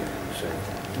British India. So,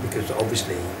 because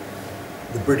obviously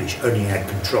the British only had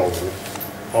control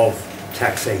of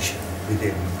taxation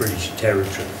within British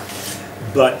territory,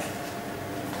 but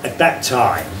at that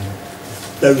time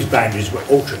those boundaries were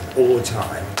altered all the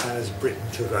time as Britain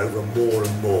took over more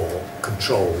and more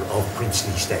control of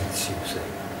princely states, you see.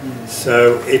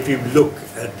 So if you look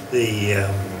at the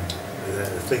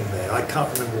thing there, I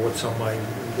can't remember what's on my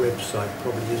website,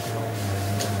 probably isn't on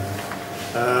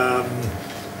there.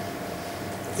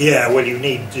 Yeah, well, you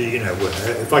need to, you know,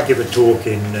 if I give a talk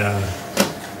in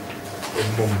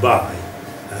Mumbai,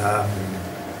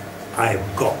 I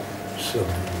have got some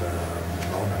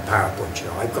on a PowerPoint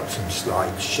show. I've got some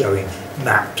slides showing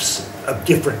maps of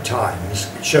different times,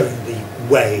 showing the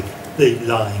way the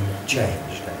line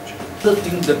changed. Actually, the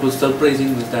thing that was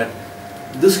surprising was that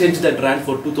this hedge that ran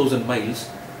for 2,000 miles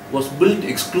was built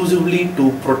exclusively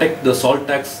to protect the salt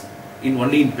tax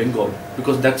only in Bengal,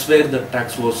 because that's where the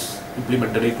tax was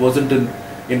implemented. It wasn't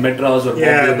in Madras or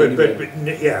Bombay.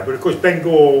 But of course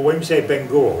Bengal, when we say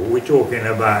Bengal, we're talking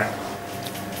about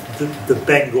the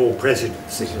Bengal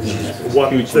presidency, which is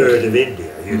 1/3 of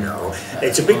India, you know.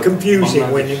 It's a bit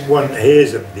confusing when one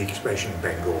hears of the expression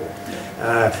Bengal,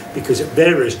 because at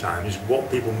various times what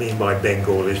people mean by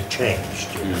Bengal has changed.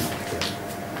 You know.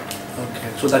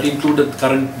 Okay, so that included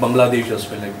current Bangladesh as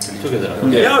well, actually. Together.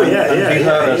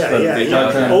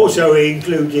 Also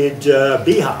included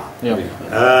Bihar.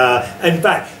 In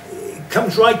fact, it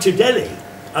comes right to Delhi.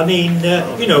 I mean,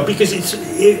 you know, because it's,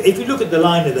 if you look at the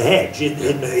line of the hedge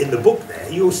in the book there,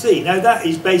 you'll see. Now that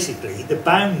is basically the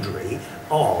boundary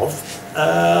of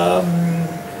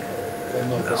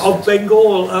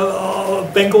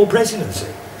Bengal presidency.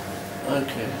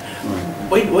 Okay.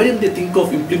 Why didn't they think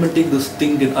of implementing this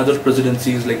thing in other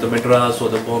presidencies like the Madras or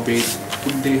the Bombay?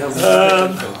 Could they have?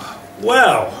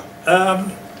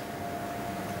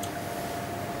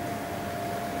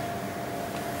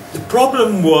 The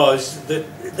problem was that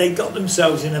they got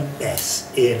themselves in a mess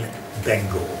in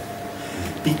Bengal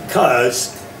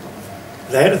because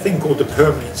they had a thing called the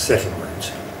permanent settlement,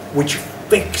 which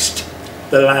fixed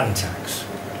the land tax.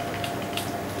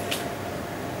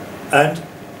 And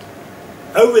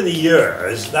over the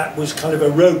years, that was kind of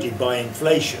eroded by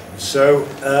inflation. So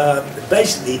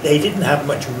basically, they didn't have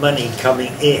much money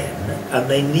coming in, and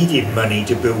they needed money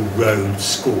to build roads,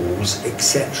 schools,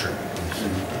 etc.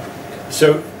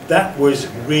 So that was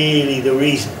really the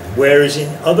reason. Whereas in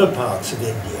other parts of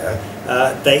India,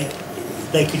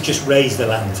 they could just raise the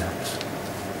land tax.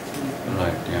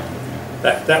 Right. Yeah.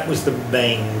 That was the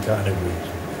main kind of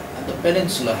reason. And the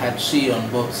peninsula had sea on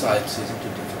both sides, isn't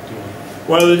it?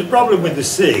 Well, there's a problem with the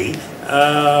sea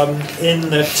in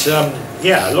that,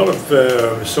 a lot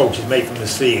of salt is made from the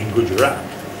sea in Gujarat,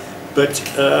 but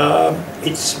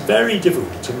it's very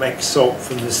difficult to make salt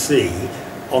from the sea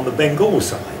on the Bengal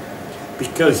side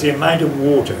because the amount of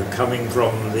water coming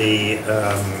from the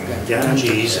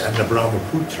Ganges and the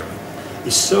Brahmaputra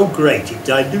is so great it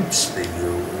dilutes the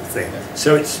thing.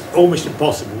 So it's almost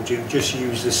impossible to just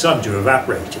use the sun to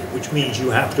evaporate it, which means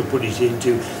you have to put it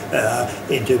into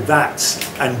vats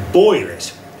and boil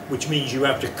it, which means you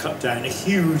have to cut down a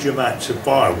huge amounts of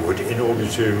firewood in order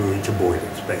to boil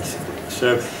it, basically.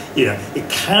 So it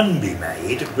can be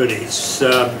made, but it's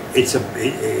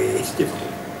difficult.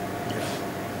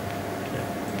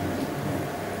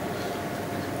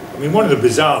 I mean, one of the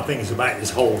bizarre things about this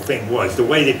whole thing was the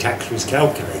way the tax was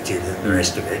calculated and the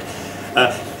rest of it.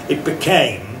 It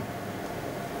became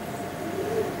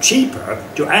cheaper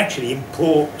to actually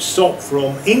import salt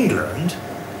from England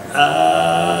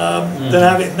than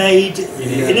have it made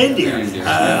in India.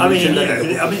 I mean,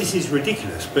 this is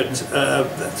ridiculous, but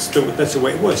that's the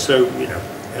way it was. So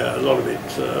a lot of it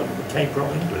came from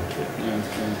England.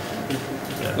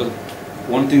 Well,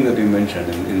 one thing that you mentioned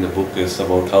in the book is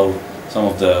about how some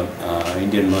of the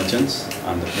Indian merchants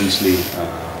and the princely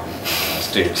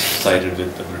states sided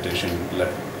with the British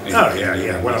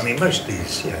Well, I mean, most of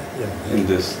these, in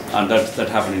this, and that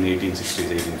happened in 1860s,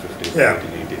 1850s,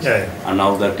 1880s. And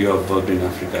now that you have worked in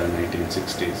Africa in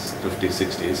 1960s, 50s,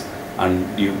 60s, and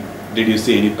did you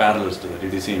see any parallels to that?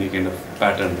 Did you see any kind of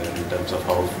pattern there in terms of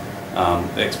how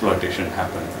the exploitation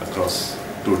happened across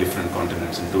two different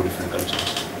continents and two different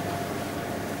cultures?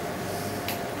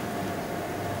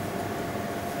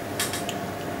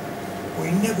 We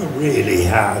never really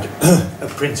had a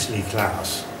princely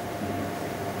class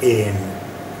in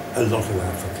a lot of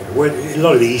Africa, well, a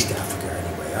lot of East Africa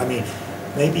anyway. I mean,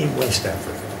 maybe in West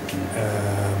Africa,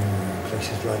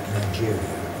 places like Nigeria,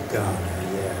 Ghana,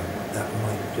 that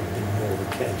might have been more the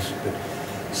case. But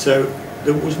so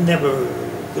there was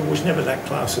never that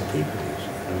class of people.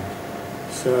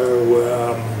 So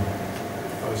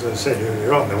as I said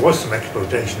earlier on, there was some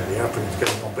exploitation of the Africans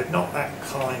going on, but not that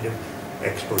kind of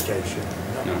exploitation.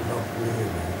 Not really.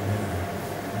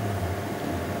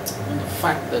 And the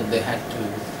fact that they had to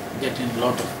get in a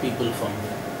lot of people from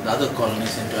the other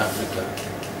colonies into Africa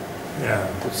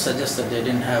would suggest that they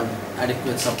didn't have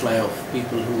adequate supply of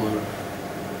people who were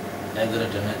either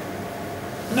at a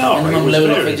minimum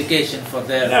level of education for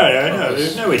their No, there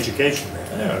was no education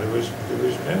there. No, there was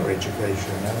no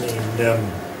education. I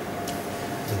mean,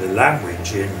 the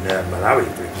language in Malawi,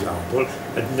 for example,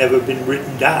 had never been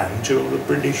written down until the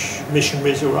British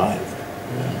missionaries arrived.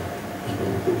 So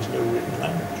there was no written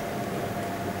language.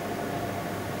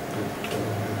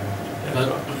 A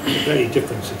very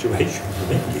different situation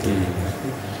from India.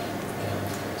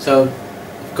 So,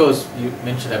 of course, you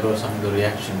mentioned about some of the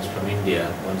reactions from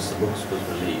India once the books was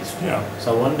released.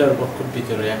 So I wonder what could be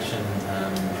the reaction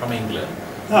from England.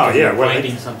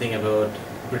 Writing something about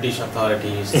British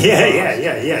authorities.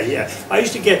 Yeah. I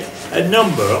used to get a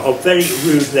number of very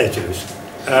rude letters.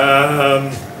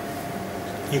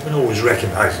 You can always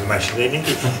recognise them actually.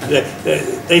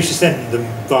 They used to send them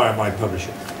via my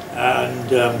publisher, and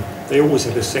they always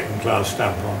had a second-class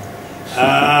stamp on.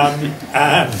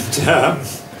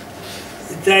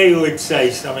 They would say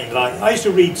something like, I used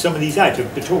to read some of these out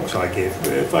of the talks I give.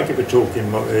 If I give a talk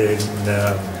in Madras,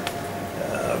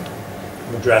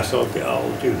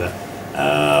 I'll do that.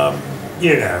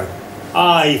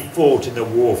 I fought in the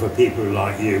war for people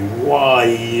like you. Why, are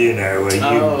you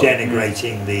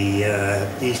denigrating the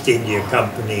East India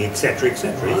Company, etc.,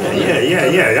 etc.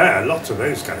 Yeah, lots of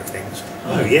those kind of things.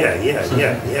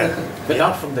 Yeah. But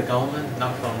not from the government,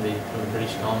 not from the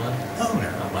British government? Oh, no.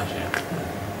 Not much,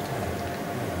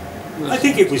 I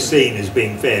think it was seen as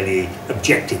being fairly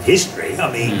objective history. I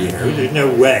mean, there's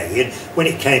no way. And when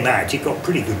it came out, it got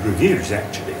pretty good reviews,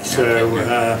 actually. So,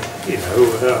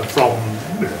 from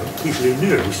people who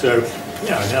knew. So,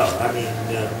 I mean,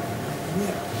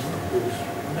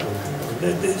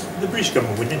 the British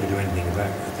government would never do anything about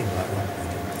a thing like that. I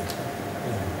don't think so.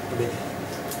 I mean,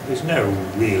 there's no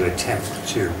real attempt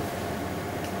to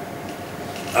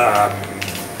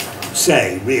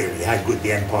say really how good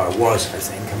the empire was. I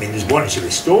think. I mean, there's one or two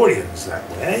historians that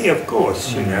way, of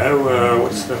course. You know,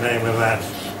 what's the name of that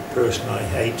person I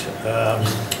hate?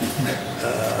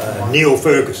 Neil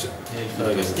Ferguson. Neil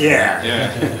Ferguson. Yeah.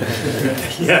 Yeah.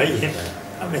 Yeah.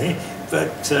 I mean,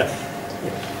 but.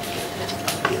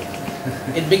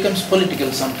 It becomes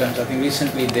political sometimes. I think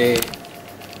recently there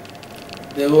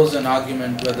was an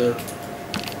argument whether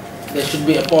there should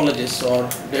be apologists or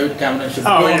David Cameron should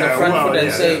go on the front foot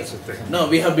and say, no,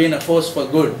 we have been a force for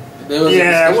good. There was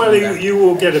you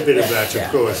will get a bit of that, of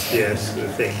course, yes, the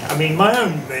thing. I mean, my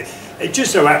own, it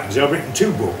just so happens I've written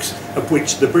 2 books, of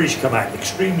which the British come out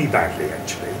extremely badly,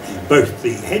 actually. Both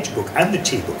the hedge book and the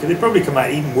tea book. And they probably come out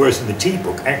even worse in the tea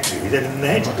book, actually, than in the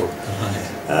hedge book.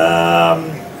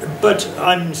 But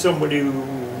I'm somebody who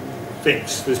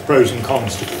thinks there's pros and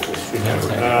cons to this, you know.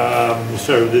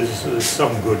 So there's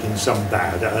some good and some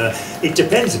bad. It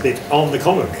depends a bit on the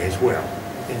colony as well.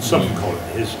 In some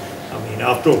colonies, I mean,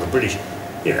 after all, the British,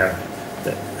 you know,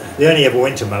 they only ever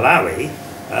went to Malawi.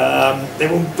 They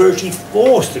were virtually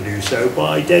forced to do so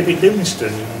by David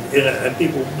Livingstone and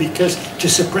people because to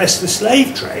suppress the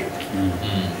slave trade.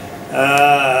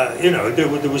 You know,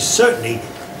 there was certainly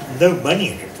no money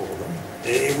in it for them.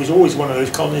 It was always one of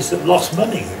those colonies that lost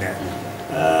money, you know.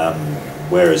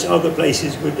 Whereas other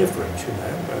places were different, you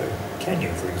know.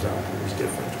 Kenya, for example, was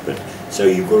different. But so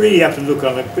you really have to look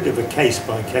on a bit of a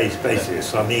case-by-case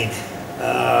basis. I mean,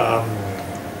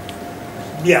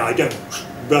 yeah, I don't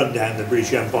run down the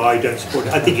British Empire, I don't support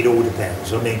it. I think it all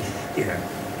depends. I mean, you know,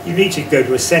 you need to go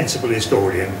to a sensible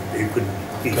historian who can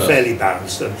be fairly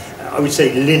balanced. And I would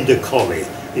say Linda Colley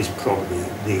is probably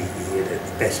the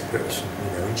best person,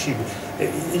 you know, and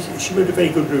she wrote a very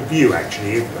good review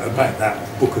actually about that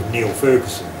book of Neil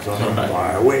Ferguson's on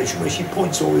Empire, where she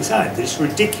points all this out. That it's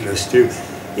ridiculous to,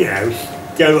 you know,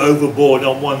 go overboard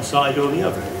on one side or the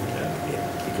other, you know,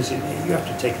 because you have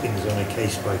to take things on a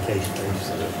case-by-case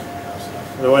basis.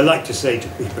 Though I like to say to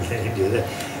people in India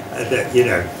that you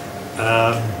know,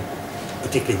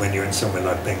 particularly when you're in somewhere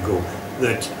like Bengal,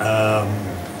 that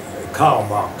Karl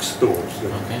Marx thought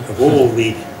that of all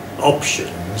the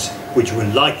options which were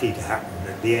likely to happen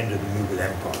at the end of the Mughal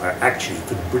Empire, actually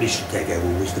for the British to take over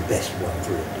was the best one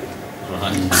for India.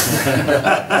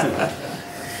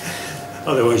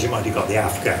 Otherwise you might have got the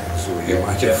Afghans, or you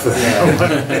might have...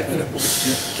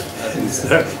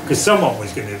 Because someone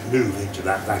was going to move into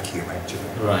that vacuum, actually.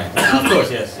 Right. Of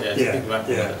course, yes.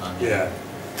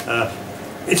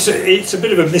 It's a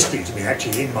bit of a mystery to me,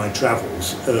 actually, in my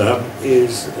travels,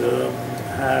 is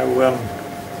how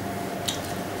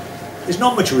there's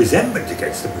not much resentment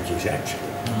against the British, actually,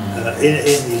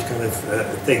 in these kind of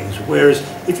things. Whereas,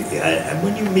 and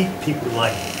when you meet people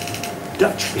like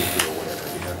Dutch people or whatever,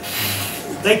 you know,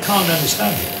 they can't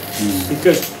understand it.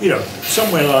 Because, you know,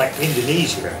 somewhere like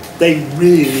Indonesia, they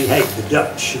really hate the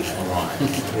Dutch. You know. Right.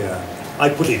 Yeah. I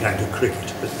put it down to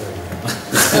cricket, but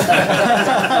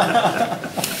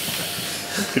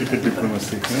cricket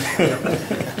diplomacy.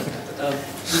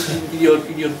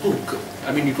 In your book,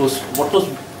 I mean, what was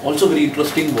also very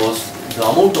interesting was the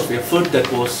amount of effort that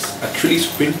was actually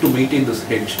spent to maintain this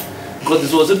hedge. Because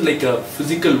this wasn't like a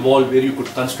physical wall where you could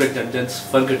construct and then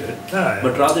forget it,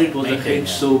 but rather it was a hedge.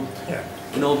 So,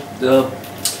 you know,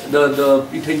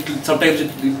 sometimes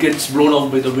it gets blown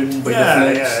off by the wind, by the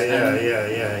floods.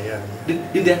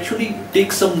 Did they actually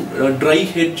take some dry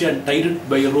hedge and tied it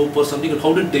by a rope or something? Or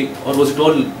how did they, or was it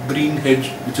all green hedge,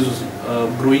 which was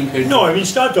growing hedge? No, I mean, it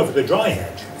started off with a dry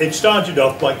hedge. It started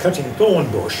off by cutting thorn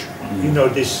bush. You know,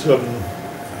 this,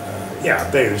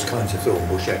 various kinds of thorn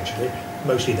bush actually,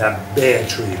 mostly that bare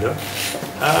tree look,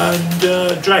 and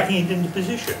dragging it into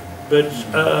position. But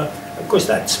of course,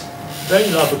 that's very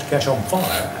liable to catch on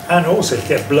fire and also to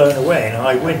get blown away in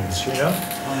high winds, you know.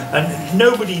 And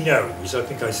nobody knows, I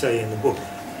think I say in the book,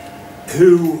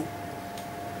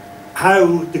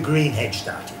 how the green hedge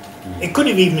started. It could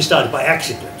have even started by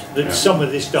accident, that some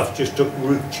of this stuff just took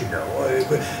root, you know.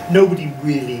 Nobody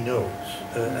really knows.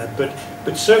 But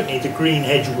certainly the green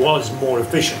hedge was more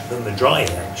efficient than the dry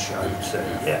hedge, I would say,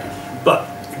 but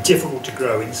difficult to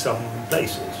grow in some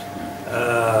places.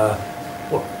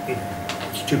 Well,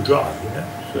 it's too dry, you know,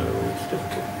 so it's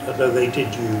difficult. Although they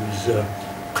did use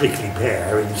prickly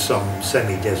pear in some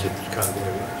semi-desert kind of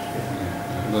areas.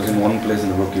 Because in one place in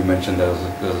the book you mentioned there was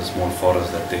a small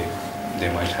forest that they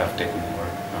might have taken over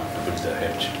to build the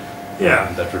hedge.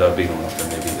 That would have been one of them,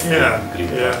 maybe the green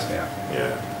parts.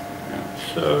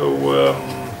 So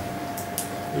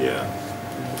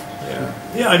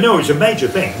Yeah, I know it's a major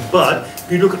thing, but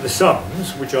if you look at the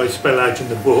sums, which I spell out in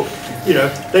the book, you know,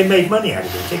 they made money out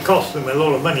of it. It cost them a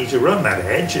lot of money to run that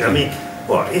hedge. I mean,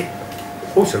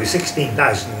 also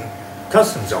 16,000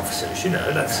 customs officers, you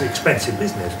know, that's expensive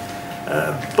business.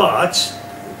 But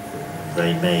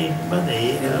they made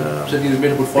money so they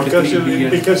made about 43 billion.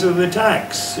 Because of the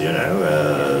tax, you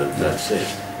know, that's it.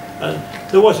 And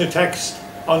there was a tax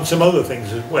on some other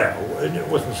things as well, and it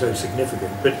wasn't so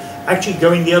significant, but actually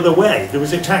going the other way, there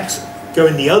was a tax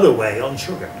going the other way on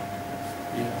sugar.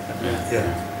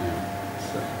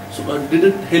 So did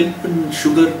it help in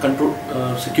sugar control,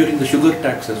 securing the sugar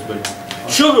tax as well?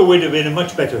 Sugar would have been a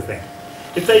much better thing.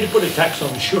 If they'd put a tax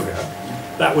on sugar,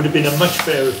 that would have been a much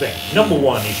fairer thing. Number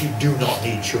one is you do not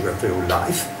need sugar for your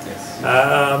life. Yes.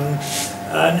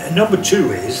 And number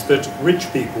two is that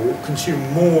rich people consume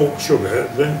more sugar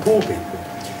than poor people.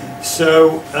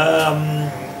 So,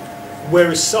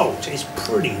 whereas salt is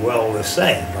pretty well the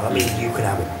same. I mean, you can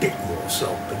have a bit more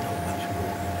salt, but not much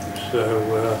more. So,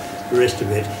 the rest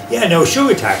of it,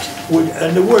 sugar tax would,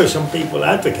 and there were some people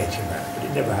advocating that, but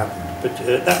it never happened.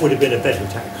 But that would have been a better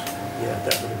tax. Yeah,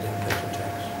 that would have been a better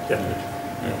tax, definitely.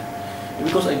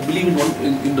 Because I believe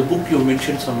in the book you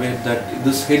mentioned somewhere that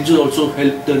this hedge also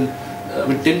helped in,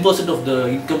 10% of the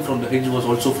income from the hedge was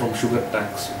also from sugar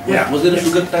tax. Yeah. Was there a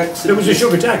sugar tax? There was a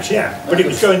sugar tax, yeah, but it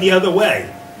was going the other way.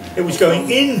 It was going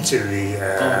into the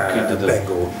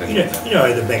Bengal. You know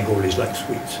how the Bengal is like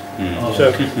sweets.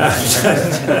 So,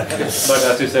 but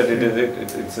as you said,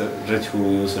 it's a rich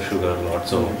who use the sugar a lot,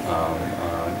 so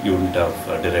you wouldn't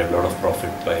have derived a lot of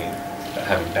profit by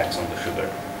having tax on the sugar.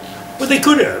 Well, they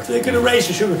could have. They could have raised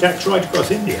the sugar tax right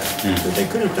across India. But they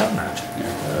could have done that.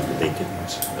 But they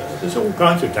didn't. There's all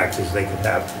kinds of taxes they could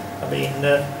have. I mean,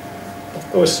 of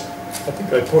course, I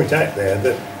think I point out there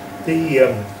that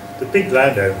the big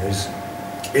landowners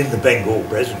in the Bengal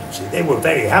presidency, they were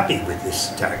very happy with this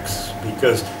tax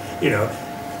because, you know,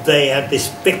 they had this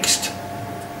fixed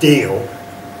deal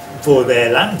for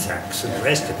their land tax and the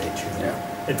rest of it. You know?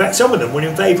 In fact, some of them were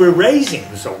in favour of raising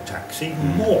the salt tax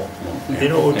even more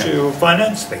in order to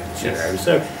finance things, you know.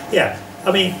 So,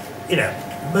 I mean, you know,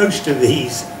 most of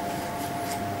these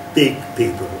big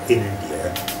people in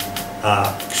India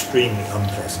are extremely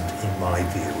unpleasant in my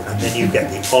view. And then you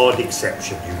get the odd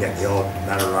exception, you get the odd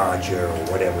Maharaja or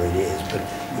whatever it is, but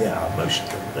most of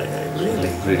them, they're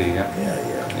really,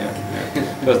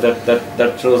 Because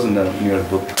that shows in your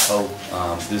book how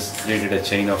this created a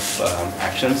chain of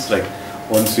actions. Like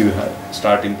once you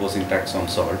start imposing tax on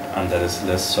salt, and there is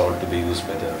less salt to be used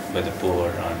by the poor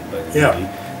and by the needy,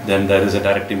 then there is a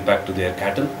direct impact to their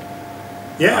cattle.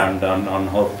 And on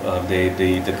how they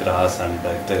eat the grass and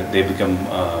they become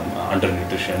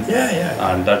undernutrition.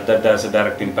 And that has a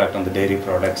direct impact on the dairy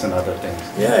products and other things.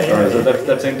 So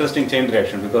that's an interesting chain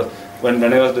reaction, because when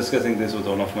I was discussing this with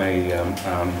one of my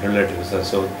relatives,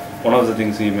 so one of the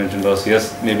things he mentioned was,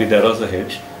 yes, maybe there was a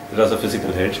hedge, there was a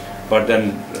physical hedge, but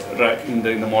then right in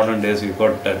the modern days we've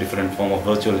got a different form of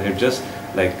virtual hedges,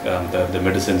 like the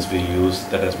medicines we use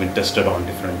that has been tested on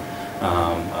different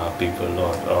people,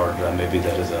 or maybe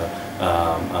there is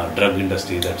a drug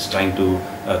industry that's trying to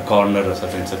corner a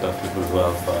certain set of people who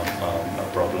have a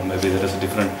problem. Maybe there is a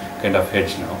different kind of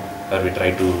hedge now where we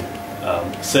try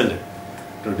to sell it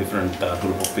to a different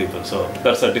group of people. So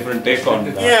that's a different take on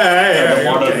the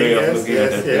modern way of looking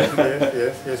at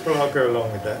it. Yes, well, I'll go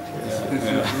along with that.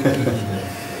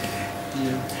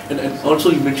 And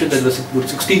also you mentioned that there were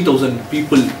 16,000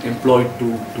 people employed to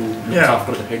look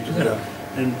after the hedge.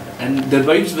 And their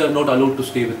wives were not allowed to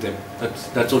stay with them.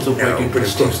 That's also quite interesting. But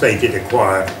of course they did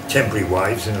acquire temporary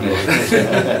wives and a lot of things.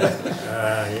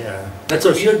 That's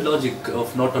a weird logic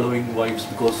of not allowing wives,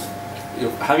 because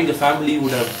having a family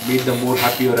would have made them more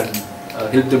happier and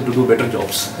helped them to do better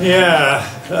jobs.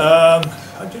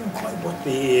 I don't know quite what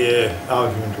the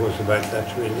argument was about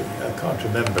that really. I can't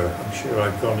remember. I'm sure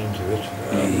I've gone into it.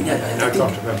 I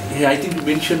can't remember. I think you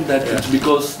mentioned that it's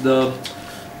because the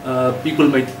people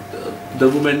might, the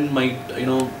women might,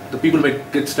 the people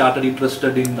might get started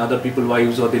interested in other people's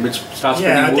wives, or they might start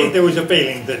spending more. I think there was a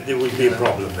feeling that there would be a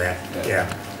problem there.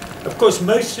 Of course,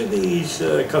 most of these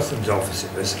customs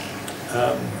officers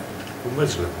were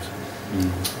Muslims.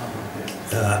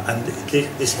 And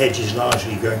this hedge is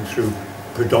largely going through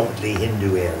predominantly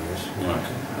Hindu areas.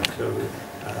 So,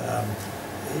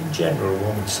 in general,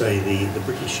 one would say the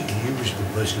British used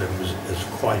the Muslims as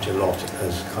quite a lot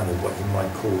as kind of what you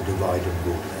might call divide and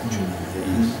rule, actually.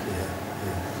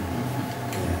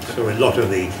 So a lot of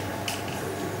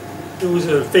there was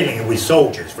a feeling with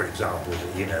soldiers, for example,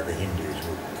 that, the Hindus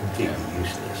were completely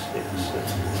useless.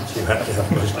 You had to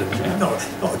have Muslims.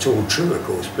 Not at all true, of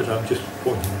course, but I'm just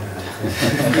pointing out.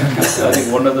 I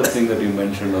think one other thing that you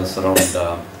mentioned was around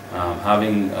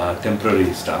having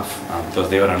temporary staff because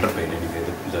they were underpaid anyway.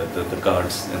 The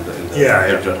guards in the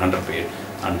hedge were underpaid,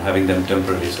 and having them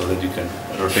temporary so that you can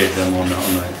rotate them on a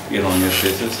year-on-year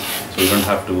basis, so you don't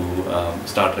have to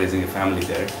start raising a family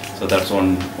there. So that's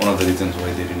one of the reasons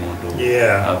why they didn't want to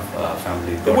have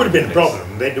family. It would have been a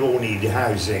problem. They'd all need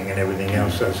housing and everything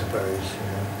else, I suppose.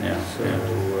 You know? Yeah. So,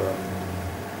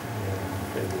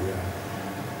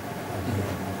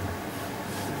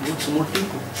 You want some more tea?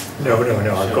 No,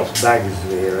 I've got bags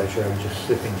here. Actually, I'm just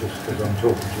sipping just because I'm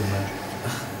talking too much.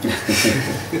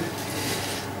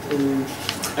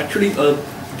 Actually,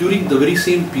 during the very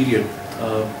same period,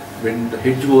 when the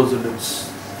hedge was in its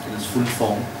full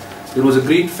form, there was a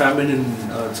great famine in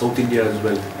South India as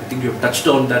well. I think you have touched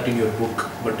on that in your book,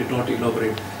 but did not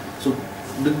elaborate. So,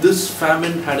 did this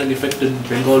famine had an effect in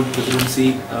Bengal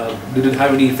presidency? Did it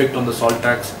have any effect on the salt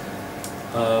tax?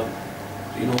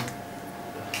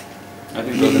 I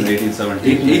think it was in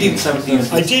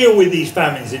 1870s. I deal with these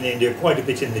famines in India quite a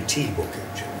bit in the tea book,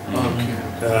 actually. Okay.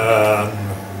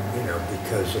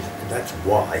 Because that's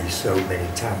why so many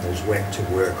Tamils went to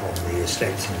work on the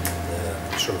estates in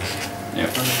Sri Lanka. Yeah.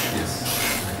 Yes.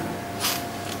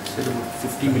 Said about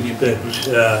 50 million But people.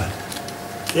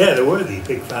 there were these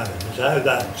big famines. How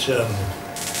that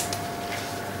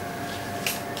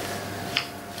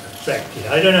affected,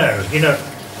 I don't know.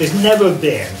 There's never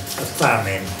been a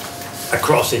famine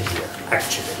across India,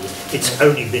 actually. It's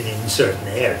only been in certain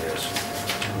areas.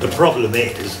 The problem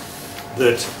is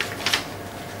that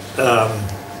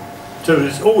so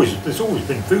there's always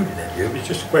been food in India. It's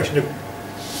just a question of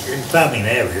in famine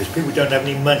areas people don't have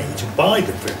any money to buy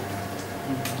the food.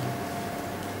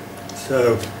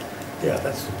 So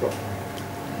that's the problem.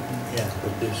 Yeah,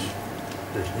 but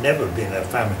there's never been a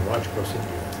famine right across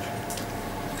India.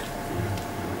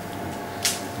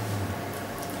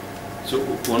 So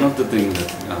one of the things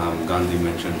that Gandhi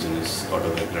mentions in his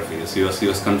autobiography is he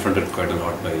was confronted quite a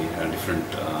lot by different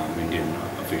Indian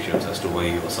officials as to why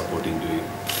he was supporting the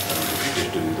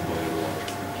British during the Boer War.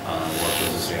 What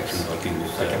was his reaction working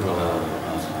with the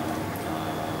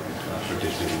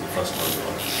British during the First World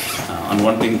War? And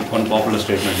one popular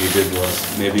statement he did was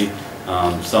maybe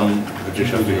some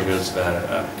British officials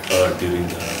were hurt during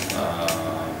the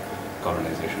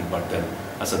colonization, but then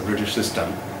as a British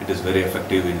system, it is very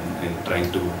effective in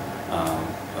trying to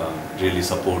really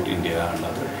support India and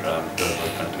other third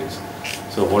world countries.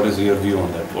 So what is your view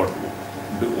on that?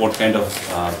 What kind of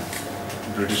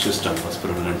British system was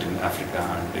prevalent in Africa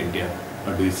and India?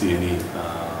 Or do you see any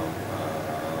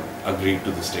agree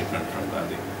to the statement from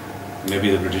Gandhi?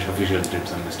 Maybe the British officials did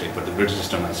some mistake, but the British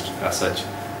system as such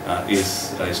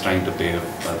is trying to pave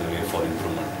the way for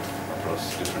improvement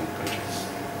across different countries.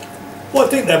 Well, I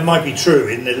think that might be true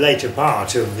in the later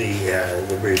part of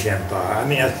the British Empire. I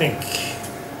mean, I think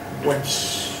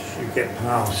once you get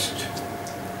past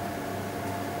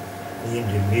the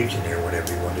Indian Mutiny or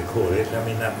whatever you want to call it, I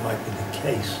mean, that might be the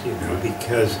case,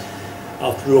 because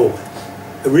after all,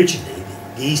 originally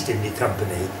the East India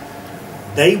Company,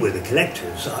 they were the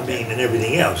collectors, I mean, and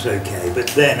everything else, okay, but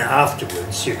then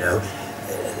afterwards,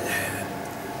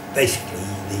 basically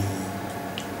the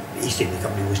East India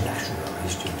Company was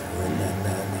nationalised, and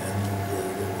the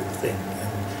thing.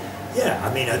 And I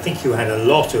mean, I think you had a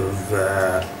lot of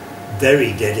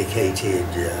very dedicated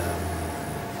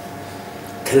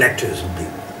collectors and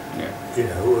people,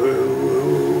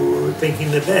 who were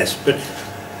thinking the best. But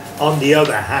on the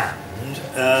other hand,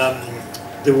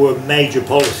 there were major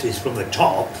policies from the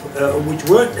top which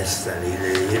weren't necessarily,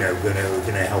 going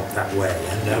to help that way.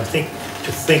 And I think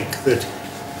to think that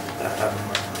a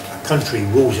country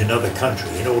rules another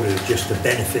country in order just to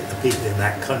benefit the people in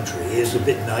that country is a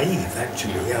bit naive,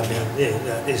 actually. I mean,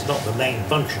 it's not the main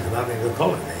function of having a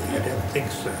colony. I don't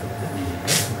think so.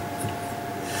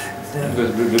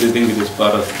 Because do you think it is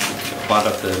part of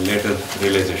the later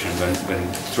realization when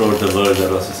throughout the world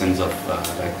there was a sense of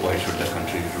why should the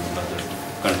country rule other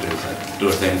countries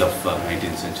towards the end of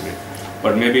 19th century?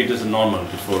 But maybe it is normal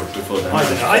before then. I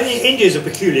don't know. I think India is a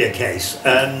peculiar case,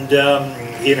 and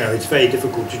it's very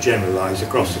difficult to generalise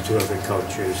across the two other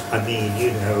cultures. I mean,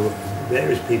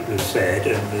 various people have said,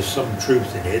 and there's some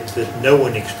truth in it, that no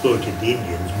one exploited the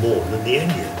Indians more than the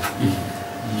Indians.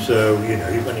 Mm-hmm. So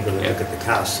you've only got to look at the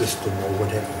caste system or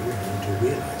whatever to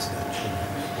realise that.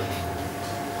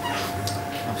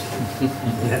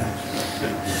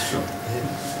 That's true.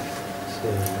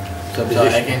 So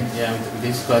again, with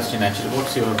this question actually,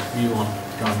 what's your view on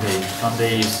Gandhi?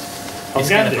 Gandhi is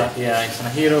kind of it's a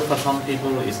hero for some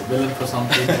people, he's a villain for some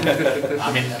people.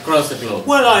 I mean, across the globe.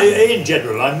 Well, in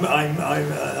general, I'm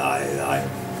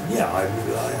yeah,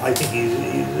 I think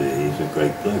he's a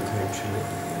great bloke, actually.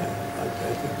 Yeah, I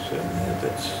think so. Yeah,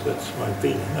 that's my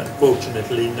feeling.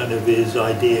 Unfortunately, none of his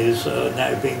ideas are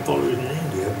now being followed in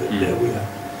India, but there we are.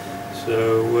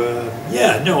 So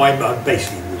yeah, no, I'm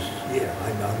basically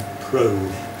I'm pro,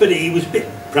 but he was a bit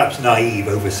perhaps naive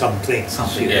over some things,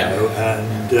 you know,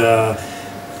 and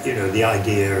you know, the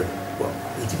idea. Well,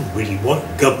 he didn't really want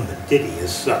government, did he,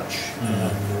 as such,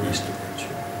 and the rest of it.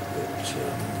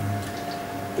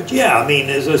 But yeah, I mean,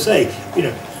 as I say, you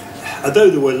know, although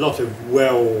there were a lot of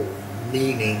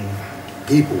well-meaning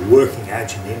people working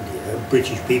out in India,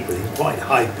 British people in quite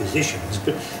high positions,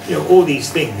 but you know, all these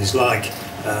things like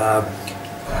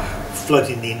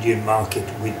flooding the Indian market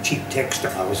with cheap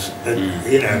textiles, and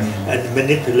you know, and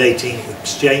manipulating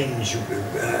exchange,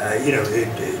 you know,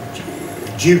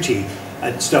 duty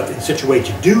and stuff in such a way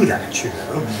to do that, you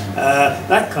know,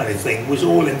 that kind of thing was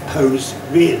all imposed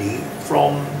really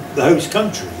from the host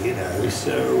country, you know.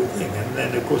 So, and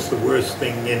then of course the worst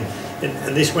thing and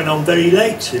this went on very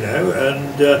late, you know,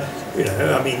 and you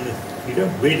know, I mean, you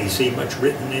don't really see much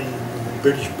written in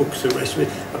British books, the rest of it,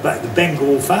 about the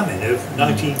Bengal famine of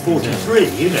 1943,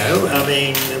 you know, I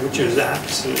mean, which was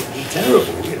absolutely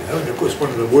terrible, you know, and of course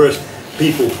one of the worst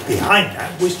people behind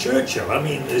that was Churchill. I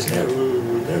mean, there's no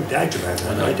doubt about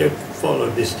that. I don't follow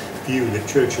this view that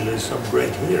Churchill is some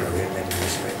great hero in many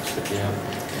respects. But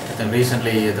then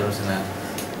recently, there was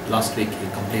last week he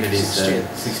completed his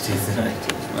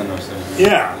 60th.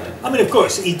 Yeah, I mean, of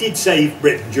course, he did save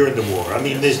Britain during the war. I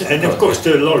mean, and of course,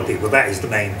 to a lot of people, that is the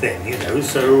main thing, you know.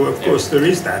 So of course there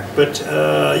is that. But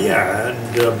yeah,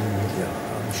 and yeah,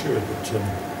 I'm sure that.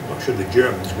 I'm sure the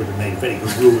Germans would have made very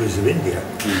good rulers of India.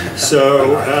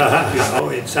 So, you know,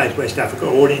 in Southwest Africa,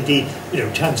 or indeed, you know,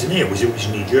 Tanzania was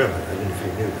originally German. I don't know if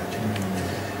you knew that.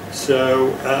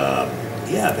 So,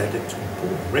 yeah, they had an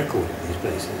important record in these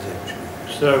places, actually.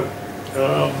 So,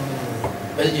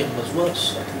 Belgium was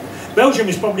worse, I think. Belgium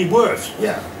is probably worse.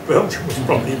 Yeah, Belgium was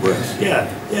probably worse. Yeah.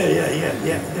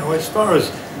 You know, as far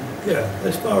as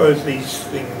these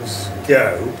things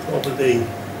go,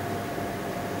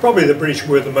 Probably the British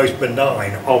were the most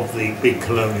benign of the big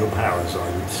colonial powers, I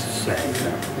would say.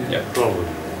 Yeah. Probably.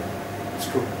 It's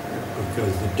true.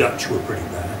 Because the Dutch were pretty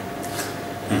bad.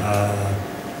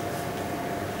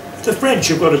 The French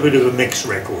have got a bit of a mixed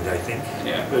record, I think.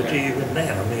 Yeah. But even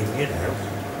then, I mean, you know,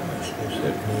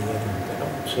 certainly they're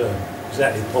not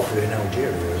exactly popular in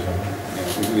Algeria or something.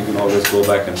 Yeah, we can always go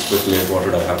back and speculate what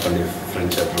would have happened if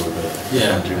French had ruled the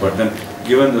country. But then,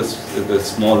 given the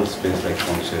small space like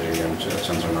Pondicherry and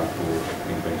Chandranagpur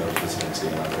in Bengal presidency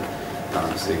and other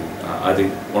thing, I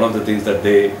think one of the things that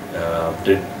they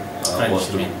did was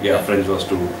to French was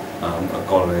to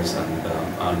colonize,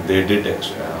 and they did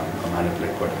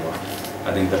manipulate quite a lot.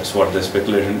 I think that's what the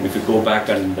speculation. If you go back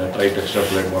and try to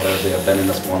extrapolate whatever they have done in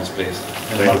a small space,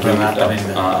 try to bring it up,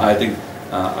 I think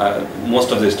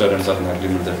most of the historians are in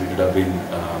agreement that it would have been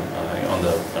on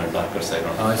the darker side,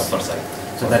 on the upper side.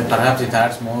 So then perhaps it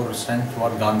adds more strength to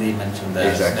what Gandhi mentioned there.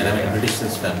 Exactly. The British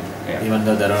system, even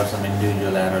though there are some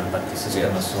individual errors, but the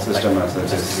system is so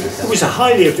it was a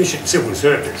highly efficient civil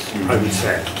service, I would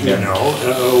say, you know,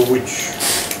 which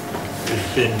has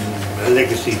been a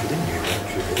legacy for India,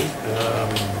 actually. I'm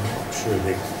not sure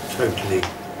they totally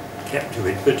kept to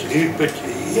it, but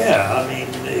yeah, I mean,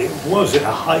 it was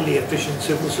a highly efficient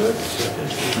civil service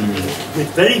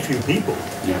with very few people.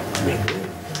 Yeah. I mean,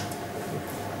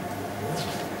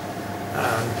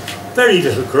 very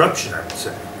little corruption, I would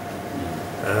say,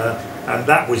 and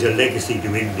that was a legacy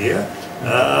to India,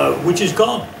 which is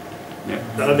gone. Yeah.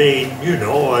 I mean, you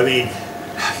know,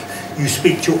 you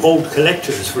speak to old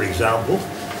collectors, for example.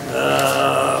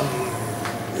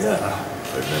 Yeah.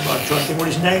 I'm trying to think what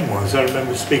his name was. I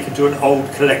remember speaking to an old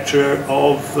collector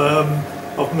of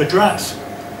Madras,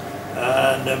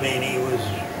 and I mean, he was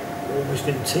almost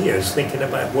in tears thinking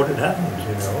about what had happened,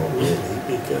 you know,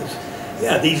 really, because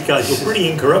these guys were pretty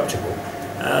incorruptible,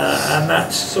 and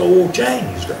that's all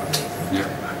changed. I mean,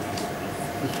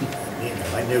 you know,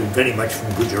 I know very much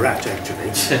from Gujarat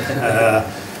actually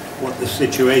what the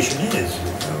situation is, you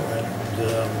know, and.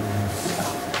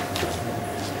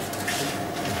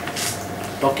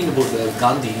 Talking about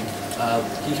Gandhi,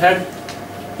 he had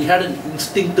an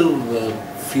instinctive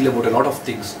feel about a lot of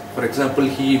things. For example,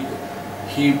 he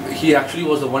actually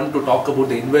was the one to talk about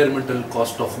the environmental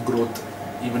cost of growth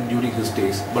even during his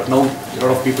days. But now a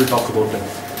lot of people talk about it.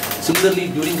 Similarly,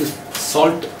 during his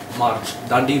Salt March,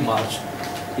 Dandi March,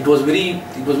 it was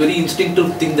very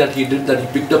instinctive thing that he did, that he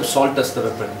picked up salt as the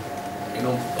weapon, you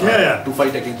know, to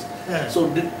fight against. Yeah. So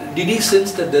did he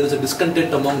sense that there is a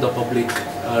discontent among the public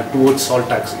towards salt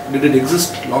tax? Did it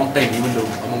exist long time even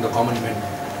among the common men?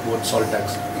 what salt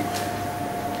tax?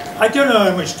 I don't know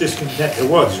how much discontent there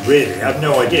was, really. I have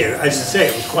no idea. As I say,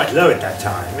 it was quite low at that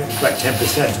time. It was about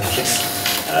 10%, I think.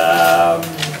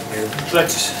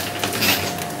 But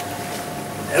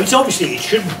it's obviously, it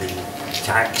shouldn't be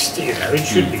taxed, you know, it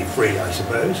should be free, I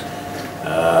suppose.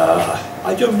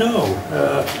 I don't know,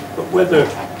 but whether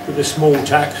with a small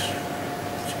tax,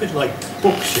 it's a bit like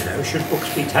books, you know, should books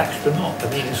be taxed or not? I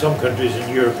mean, in some countries in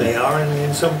Europe they are, and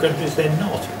in some countries they're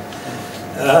not.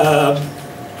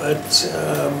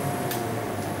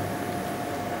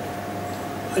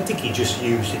 I think he just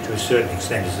used it to a certain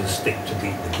extent as a stick to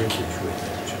beat the British with.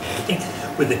 Actually, I think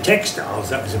with the textiles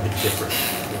that was a bit different.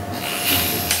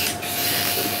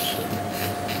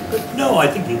 But no, I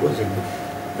think he was a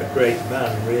great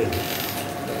man, really.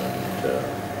 And,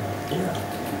 yeah.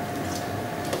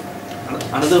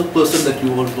 Another person that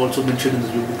you also mentioned in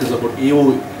this book is about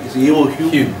A.O.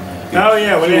 Hume. Oh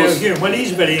yeah, well A.O. Hume. Well,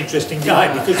 he's a very interesting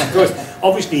guy because, of course,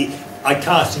 obviously I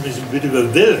cast him as a bit of a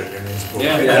villain in this book.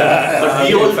 But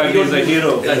he was a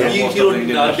hero. Hero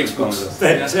in Arctic books.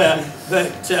 But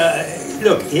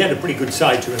look, he had a pretty good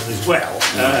side to him as well.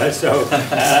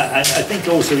 And I think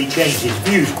also he changed his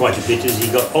views quite a bit as he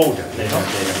got older. You know?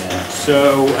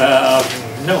 So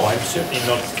no, I'm certainly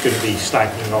not going to be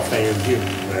slacking off A.O. Hume,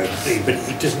 but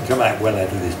he doesn't come out well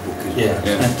out of this book as well.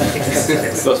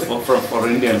 Because for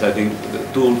Indians, I think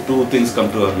two things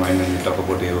come to our mind when we talk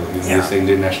about A.O. Hume. He's the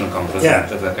Indian National Congress.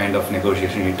 There's a kind of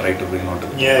negotiation he tried to bring on to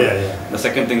the The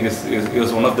second thing is he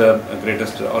was one of the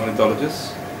greatest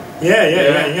ornithologists. He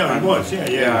was.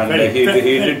 And he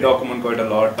did document quite a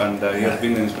lot, and he has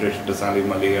been the inspiration to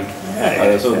Salim Ali.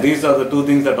 And so these are the two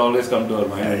things that always come to our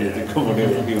mind when you think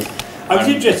about Hume. I was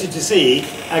interested to see,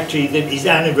 actually, that his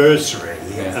anniversary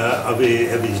of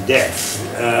his death,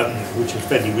 which was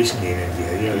fairly recently in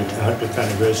India, you know, 100th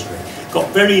anniversary, got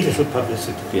very little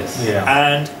publicity. Yes.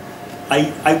 And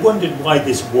I wondered why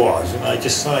this was, and I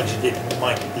decided it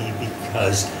might be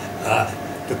because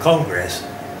the Congress,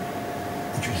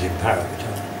 which was in power at the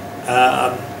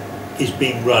time, is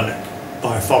being run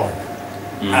by a foreigner.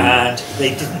 And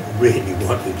they didn't really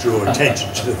want to draw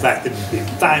attention to the fact that it had been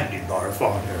founded by a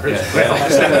foreigner as well.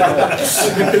 There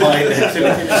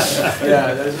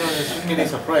shouldn't be any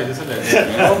surprise, isn't it?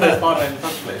 How they foreigner in the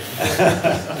first place.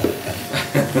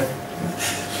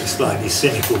 A slightly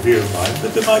cynical view of mine,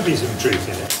 but there might be some truth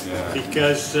in it.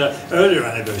 Because earlier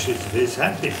anniversaries of his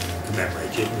had been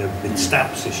commemorated, and there have been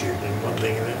stamps issued and one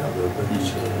thing and another. But,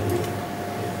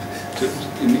 So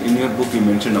in your book, you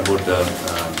mentioned about the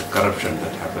corruption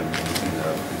that happened in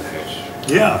the hedge.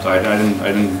 Yeah. So I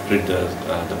didn't read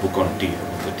the book on tea,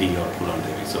 about the tea or Pulan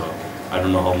Devi. So I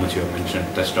don't know how much you have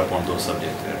mentioned, touched upon those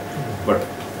subjects there. But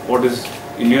what is,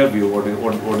 in your view, what do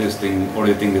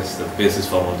you think is the basis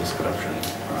for all this corruption?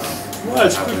 Well,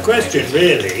 it's a good question,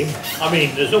 really. I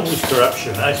mean, there's always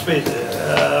corruption. I suppose,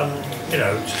 you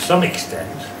know, to some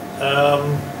extent.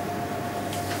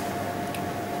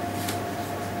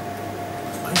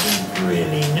 I don't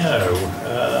really know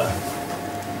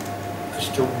as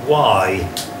to why.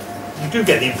 You do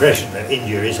get the impression that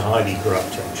India is highly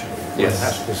corrupt, actually. Yes. One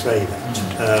has to say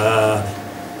that.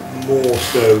 More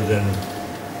so than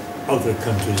other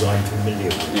countries I'm familiar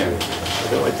with.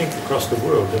 Although I think across the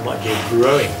world there might be a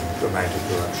growing amount of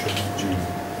corruption. I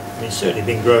mean, it's certainly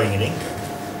been growing in England.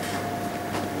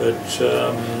 But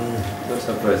that's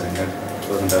surprising. I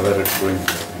wasn't aware it's growing in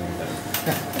England.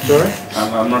 Sorry?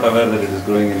 I'm not aware that it is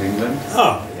growing in England.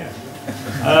 Oh, yeah.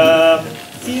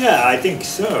 Yeah, I think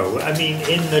so. I mean,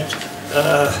 in that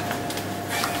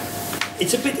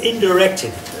it's a bit indirect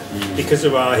in England because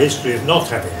of our history of not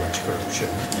having much corruption.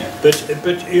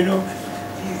 But you know,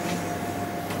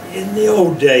 in the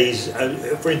old days,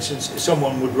 for instance,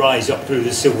 someone would rise up through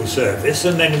the civil service,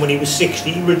 and then when he was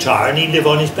 60, he'd retire and he'd live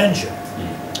on his pension.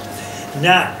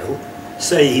 Now,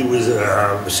 say he was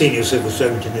a senior civil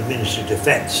servant in the Ministry of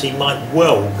Defence, he might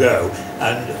well go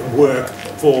and work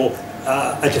for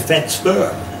a defence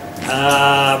firm,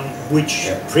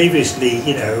 which previously,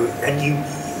 you know, and you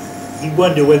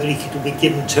wonder whether he could be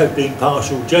given totally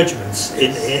impartial judgments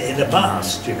in the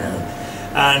past, you know.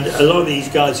 And a lot of these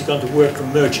guys have gone to work for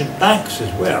merchant banks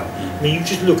as well. I mean, you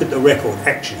just look at the record,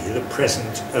 actually, the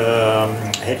present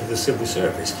head of the civil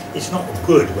service. It's not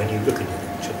good when you look at it,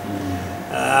 actually.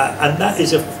 And that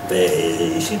is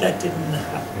you see, that didn't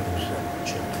happen so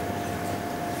much.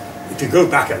 If you go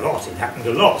back a lot, it happened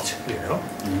a lot, you know.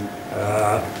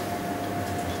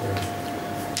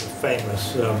 The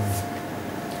famous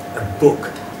a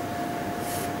book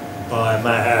by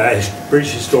a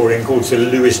British historian called Sir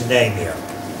Lewis Namier,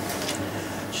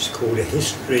 which is called A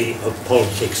History of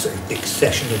Politics, the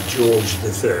Accession of George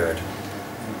III.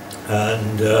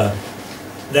 and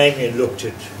namely looked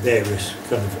at various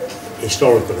kind of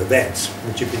historical events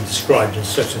which have been described in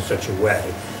such and such a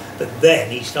way. But then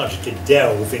he started to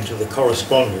delve into the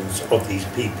correspondence of these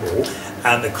people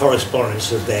and the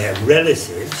correspondence of their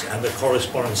relatives and the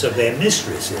correspondence of their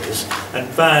mistresses, and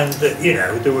found that, you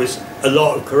know, there was a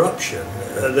lot of corruption,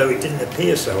 though it didn't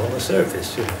appear so on the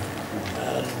surface, you know.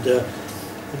 And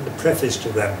in the preface to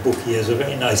that book he has a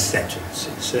very nice sentence.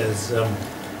 It says,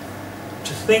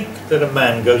 to think that a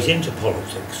man goes into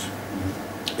politics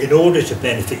in order to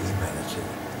benefit humanity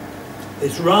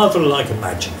is rather like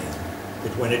imagining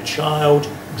that when a child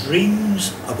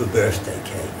dreams of a birthday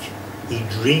cake, he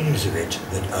dreams of it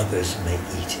that others may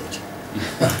eat it.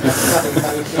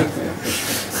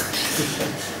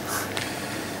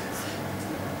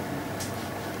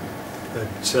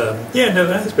 But yeah, no,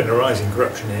 there has been a rise in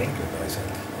corruption in England, I think.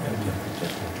 Yeah,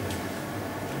 definitely.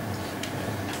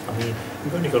 I mean,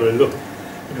 you've only got to look,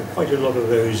 you know, quite a lot of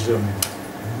those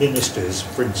ministers,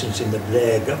 for instance, in the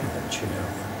Blair government, you know,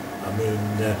 I mean,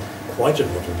 quite a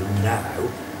lot of them now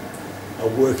are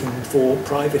working for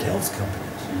private health companies.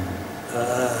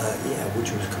 Yeah,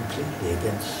 which was completely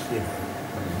against, you know,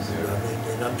 I mean,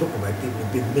 and I'm talking about people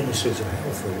who've been ministers of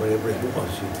health or whatever it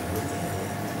was, you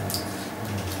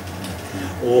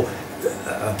know, or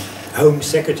home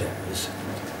secretaries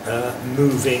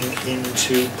moving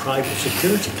into private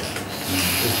security companies.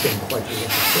 There's been quite a lot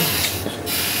of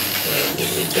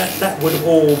things. That would have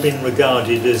all been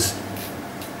regarded as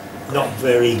not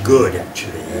very good,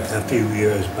 actually, a few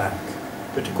years back.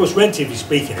 But of course, relatively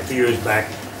speaking, a few years back,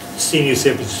 senior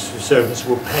civil servants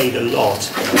were paid a lot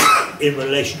in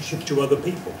relationship to other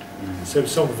people. So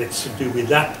some of it's to do with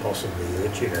that, possibly,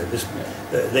 that, you know, this,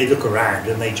 they look around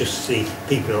and they just see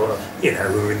people who are, you know,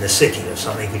 who are in the city or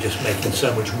something, who are just making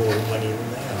so much more money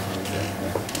than they are.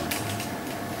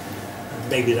 And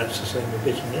maybe that's the same a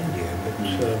bit in India, but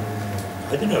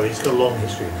I don't know, it's got a long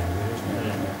history in India, isn't it?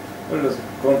 Well, it's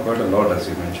grown quite a lot, as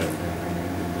you mentioned, in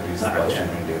the recent past in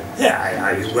India.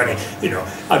 Yeah, you know,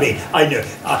 I mean, I know,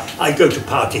 I go to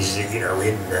parties, you know,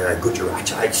 in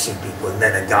Gujarat, I'd see people, and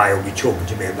then a guy will be talking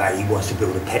to me about he wants to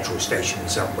build a petrol station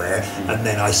somewhere, and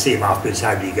then I see him afterwards,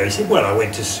 how do you go? He said, well, I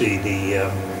went to see the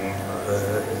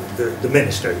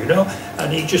minister, you know,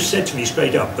 and he just said to me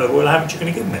straight up, well, how much are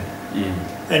you going to give me?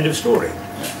 End of story.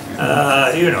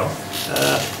 You know,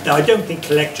 now I don't think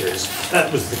collectors,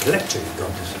 that was the collector who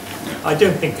got this. I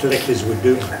don't think collectors were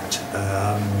doing that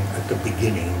at the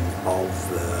beginning of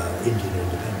Indian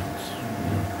independence.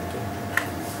 I don't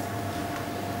think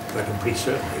so. But I'm pretty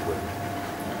certain they wouldn't.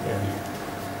 Yeah.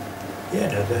 Yeah,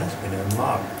 no, there has been a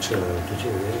marked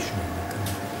deterioration in the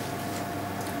country.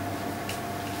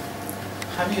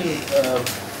 Have you,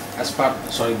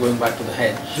 sorry, going back to the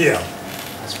hedge. Yeah.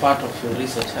 As part of your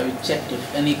research, have you checked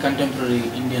if any contemporary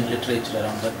Indian literature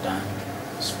around that time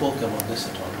spoke about this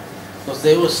at all? Because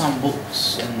there were some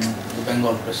books in the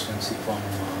Bengal presidency from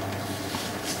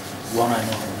one I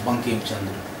know, Bankim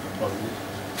Chandra, probably,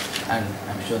 and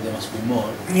I'm sure there must be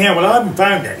more. Yeah, well, I haven't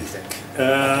found anything.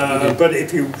 But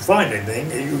if you find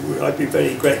anything, I'd be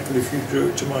very grateful if you drew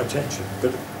it to my attention.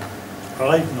 But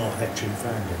I've not actually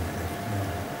found anything.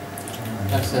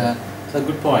 No. That's a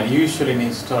good point. Usually,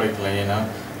 historically, you know,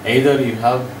 either you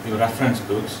have your reference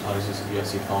books, or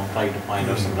try to find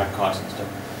out some records and stuff.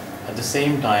 At the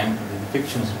same time, the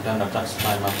fictions written at that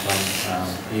time of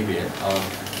period, or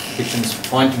fictions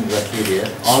pointing to that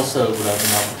period, also would have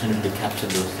an opportunity to capture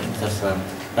those things. That's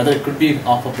whether it could be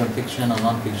off of fiction or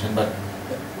non-fiction, but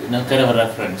you know, kind of a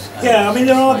reference. Yeah, I mean,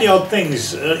 there are the odd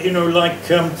things, you know, like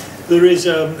there is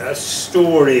a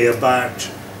story about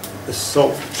the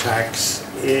salt tax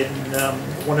in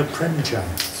one of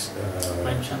Premchand's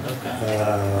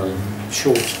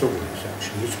short stories.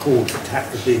 Actually, it's called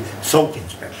the Salt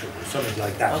Inspector or something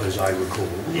like that, as I recall.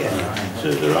 Yeah.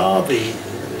 So there are the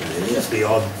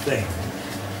odd thing,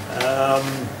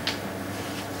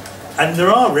 and there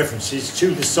are references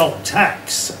to the salt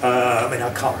tax. I mean,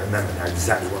 I can't remember now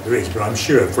exactly what there is, but I'm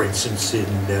sure, for instance, in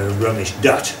Ramesh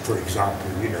Dutt, for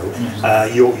example, you know,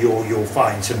 you'll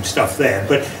find some stuff there.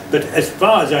 But as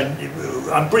far as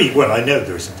I'm pretty well, I know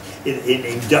there isn't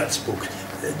in Dutt's book.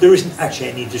 There isn't actually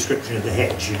any description of the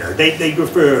hedge, you know. They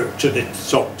refer to the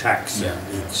salt tax and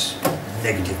its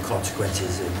negative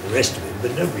consequences and the rest of it,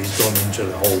 but nobody's gone into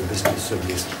the whole business of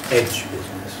this hedge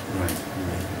business. Right.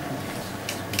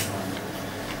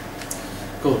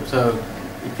 Cool. So,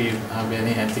 if you have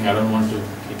anything, I don't want to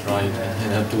keep Roy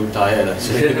too tired.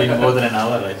 Actually, it's been more than an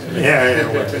hour. Actually.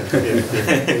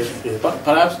 But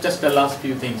perhaps just the last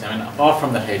few things. I mean, apart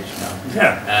from the hedge now.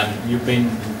 Yeah. You've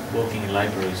been working in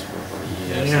libraries for years.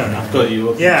 yes. Yeah. Of course, you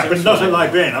work Yeah, but not a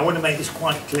librarian. I want to make this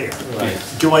quite clear. Right.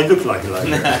 Do I look like a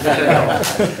librarian?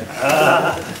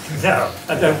 No,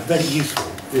 I don't. Very useful.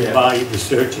 Yeah. My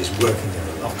research is working in a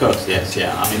lot. Of course, yes,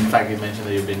 yeah. I mean, in fact, you mentioned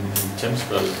that you've been in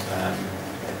Chelmsford,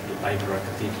 Library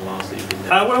Cathedral also. You've been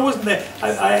there. Well, I wasn't there.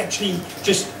 I actually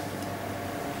just,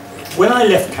 when I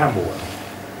left Camberwell,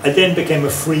 I then became a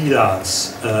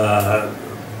freelance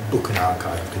book and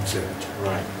archive conservator.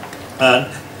 Right. And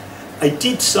I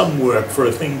did some work for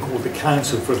a thing called the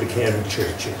Council for the Care of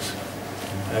Churches.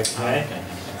 Okay.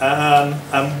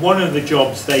 And one of the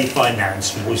jobs they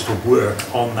financed was to work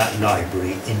on that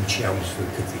library in Chelmsford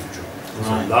Cathedral. There's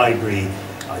a library,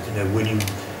 I don't know, when you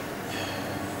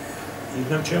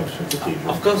know Chelmsford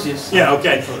Cathedral? Of course, yes. Yeah,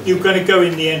 okay. You're going to go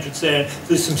in the entrance there, and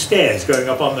there's some stairs going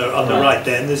up on the right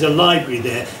there, and there's a library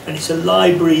there, and it's a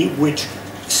library which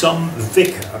some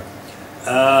vicar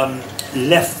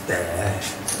left there.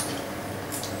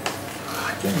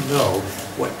 I don't know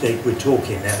what date we're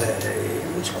talking.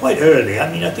 It was quite early. I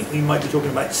mean, I think we might be talking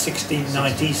about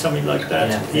 1690, something like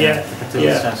that. Yeah. And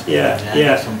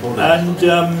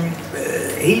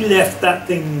he left that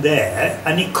thing there,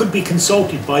 and it could be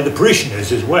consulted by the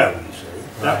parishioners as well. You see,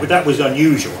 that was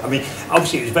unusual. I mean,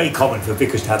 obviously it was very common for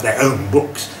vicars to have their own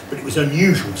books, but it was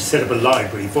unusual to set up a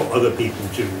library for other people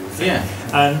to.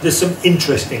 And there's some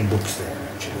interesting books there.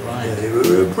 They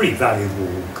were pretty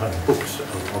valuable kind of books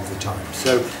of the time.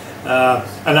 So,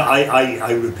 and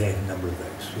I repaired a number of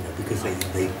those, you know, because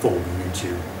they'd fallen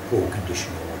into poor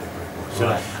condition or whatever it was. So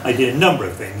I did a number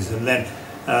of things, and then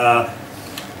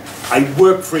I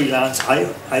worked freelance. I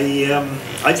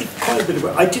did quite a bit of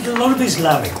work. I did a lot of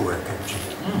Islamic work actually.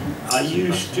 I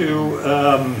used to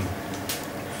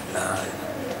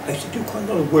do quite a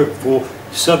lot of work for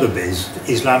Sotheby's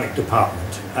Islamic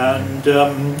department. And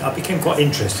I became quite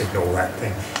interested in all that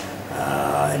thing.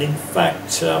 And in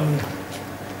fact,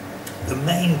 the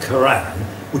main Quran,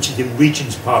 which is in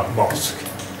Regent's Park Mosque,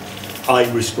 I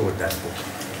restored that book.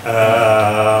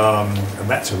 And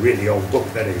that's a really old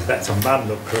book, that is. That's a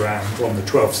Mamluk Quran from the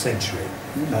 12th century.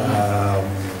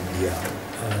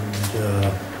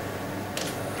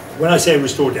 When I say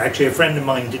restored it, actually a friend of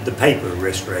mine did the paper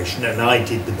restoration and I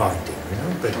did the binding, you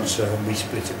know, but we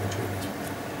split it between us.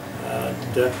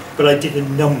 But I did a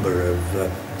number of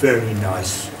very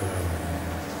nice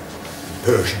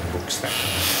Persian books, that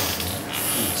kind of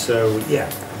stuff. So yeah, I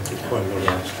did quite a lot of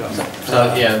that stuff.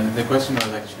 So yeah, the question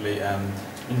was actually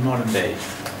in modern day.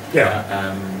 There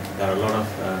are a lot of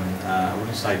I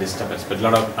wouldn't say disturbance, but a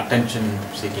lot of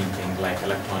attention-seeking things like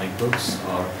electronic books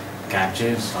or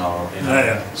gadgets or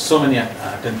so many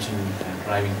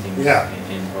attention-driving things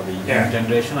in for the young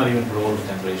generation or even for older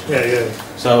generation.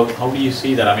 So how do you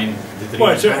see that? I mean,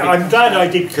 I'm glad I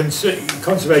did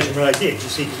conservation when I did. You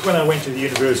see, because when I went to the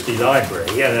university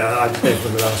library, and I was there for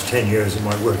the last 10 years of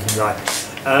my working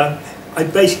life, I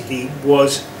basically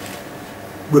was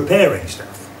repairing stuff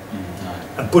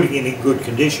and putting it in good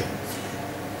condition.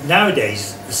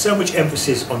 Nowadays, there's so much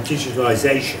emphasis on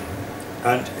digitalisation.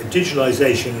 And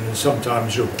digitalisation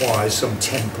sometimes requires some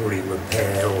temporary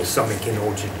repair or something in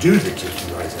order to do the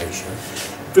digitalisation.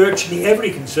 Virtually every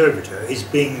conservator is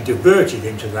being diverted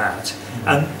into that,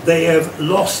 and they have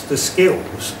lost the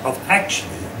skills of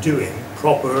actually doing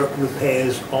proper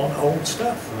repairs on old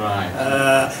stuff. Right.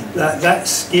 That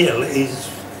skill is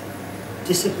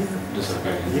disappearing.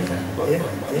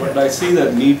 But I see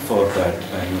the need for that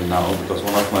now, because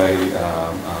one of my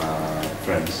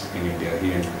friends in India,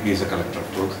 he's a collector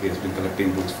of books. He has been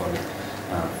collecting books for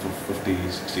 50,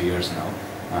 60 years now.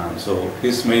 So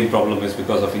his main problem is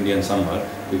because of Indian summer,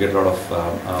 we get a lot of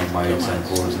mites and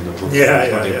holes in the books.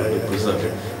 Preserve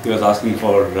it. He was asking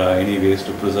for any ways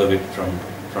to preserve it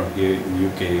from here in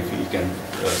UK, if he can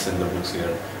send the books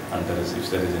here. And if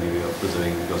there is any way of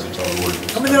preserving, because it's all old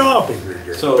books. I mean, there are people who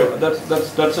do. So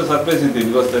that's a surprising thing,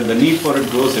 because the need for it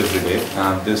grows every day.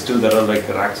 There are like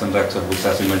racks and racks of books,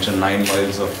 as you mentioned, 9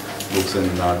 miles of books in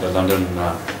the London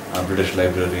British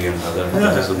Library and other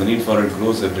places. So the need for it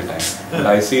grows every time. And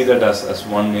I see that as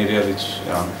one area which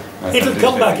it'll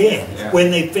come back in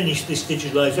when they finish this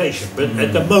digitalisation, but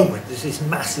at the moment there's this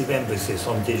massive emphasis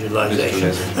on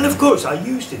digitalisation. And of course I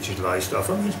use digitalised stuff.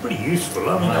 I mean, it's pretty useful.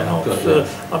 I mean,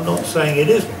 I'm not saying it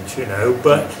isn't, you know,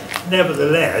 but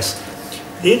nevertheless,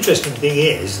 the interesting thing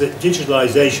is that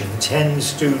digitalisation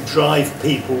tends to drive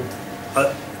people,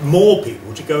 more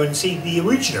people, to go and see the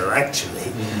original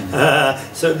actually.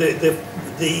 So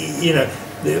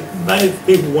the amount of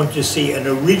people want to see an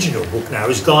original book now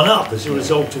has gone up as a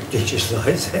result of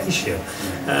digitalisation,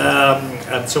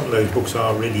 and some of those books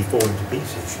are really falling to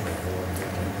pieces, you know.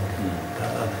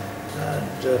 And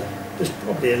there's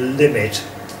probably a limit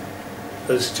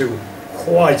as to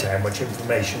quite how much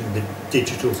information the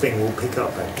digital thing will pick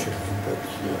up actually. But,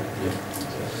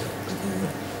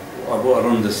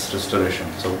 around this restoration.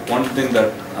 So one thing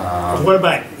that... what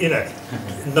about,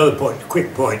 another point,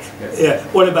 quick point,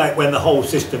 what about when the whole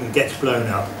system gets blown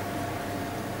up?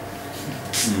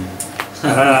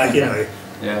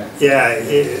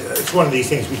 It's one of these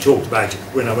things we talked about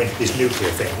when I went to this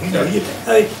nuclear thing.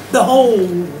 The whole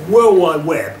World Wide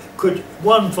Web could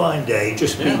one fine day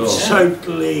just be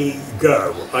totally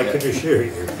go, I can assure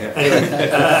you. Anyway,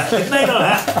 it may not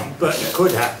happen, but it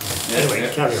could happen. Anyway,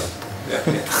 carry on.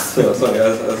 So, sorry, I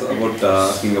was about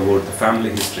asking about the family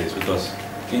histories, because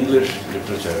English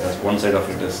literature, as one side of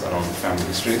it is around family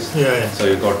histories. So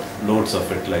you got loads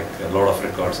of it, like a lot of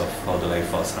records of how the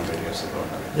life was 100 years ago.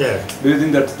 Do you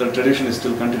think that the tradition is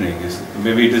still continuing?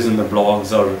 Maybe it is in the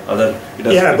blogs or other, it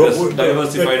has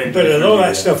diversified into but a lot of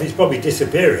that stuff is probably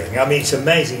disappearing. I mean, it's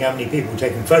amazing how many people are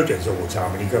taking photos all the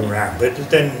time when you go around, but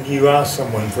then you ask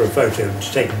someone for a photo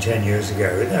taken 10 years ago,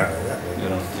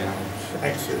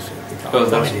 access it, they can't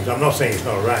find it. I'm not saying it's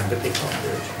not around, but they can't do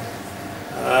it.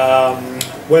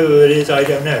 Whether it is, I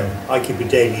don't know. I keep a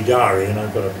daily diary and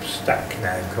I've got a stack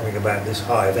now coming about this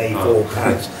high of A4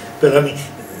 pads. But I mean,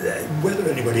 whether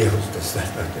anybody else does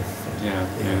that, I don't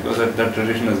know. Because that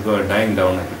tradition is dying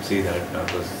down. I could see that.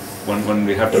 Because when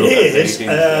we have to look at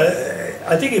it,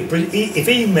 I think if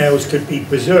emails could be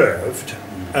preserved,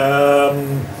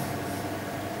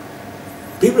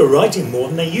 people are writing more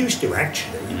than they used to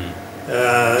actually.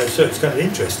 So it's kind of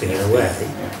interesting in a way.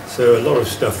 So a lot of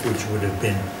stuff which would have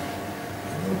been,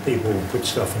 people put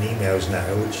stuff in emails now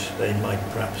which they might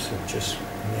perhaps have just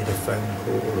made a phone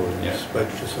call or spoke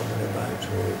to someone about,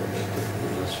 or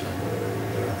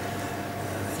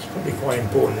it's probably quite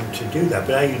important to do that.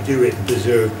 But how you do it and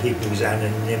preserve people's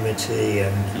anonymity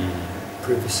and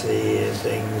privacy and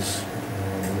things,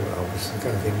 well, it's the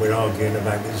kind of thing we're arguing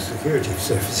about with the security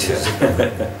services.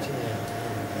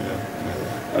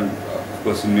 And of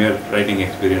course, in your writing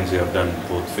experience, you have done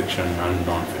both fiction and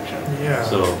non-fiction.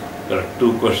 So there are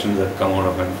two questions that come out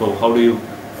of it. So how do you,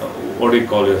 what do you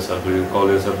call yourself? Do you call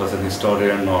yourself as an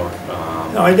historian or?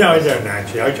 No, I don't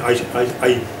actually.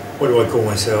 What do I call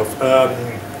myself?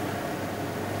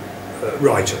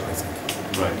 Writer, I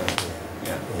think. Writer.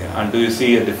 And do you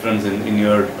see a difference in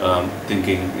your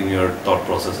thinking, in your thought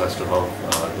process as to how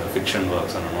the fiction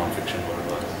works and a non-fiction world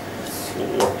works?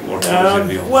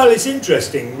 Well, it's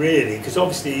interesting really, because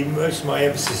obviously most of my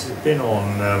emphasis has been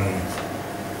on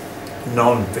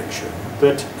non-fiction,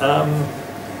 but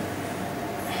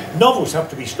novels have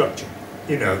to be structured.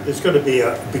 There's got to be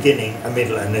a beginning, a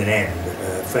middle and an end,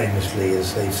 famously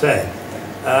as they say.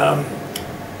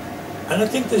 And I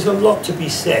think there's a lot to be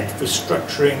said for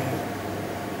structuring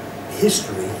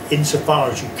history insofar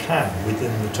as you can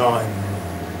within the time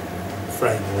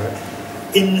frame,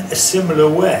 in a similar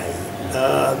way.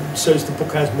 So as the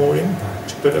book has more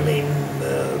impact, but I mean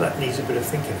that needs a bit of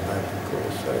thinking about, of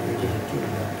course. So you're going to do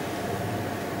that.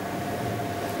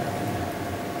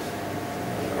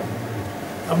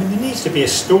 I mean, there needs to be a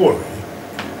story,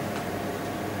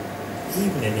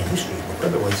 even in a history book.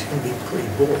 Otherwise, it's going to be pretty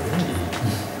boring, isn't it?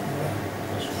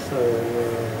 So,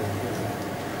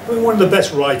 I mean, one of the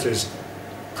best writers,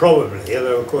 probably,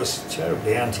 although of course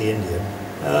terribly anti-Indian,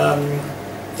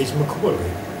 is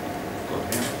Macaulay.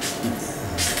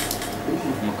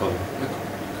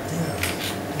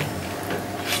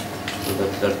 So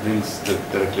that brings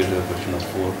directly to the question of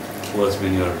who has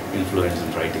been your influence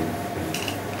in writing,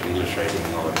 in English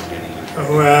writing or Indian English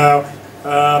writing? Well,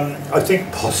 I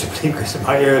think possibly because of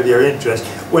my earlier interest.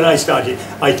 When I started,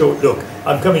 I thought, look,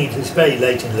 I'm coming into this very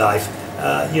late in life.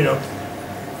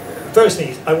 First thing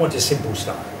is, I want a simple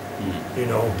style.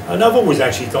 And I've always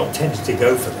actually tended to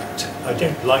go for that. I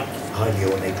don't like highly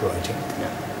ornate writing.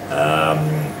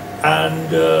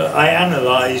 And I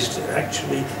analysed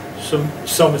actually some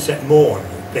Somerset Maugham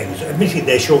things. Admittedly,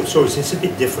 they're short stories, it's a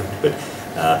bit different, but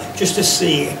just to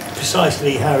see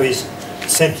precisely how his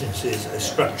sentences are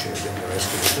structured and the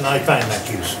rest of it, and I found that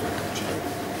useful actually.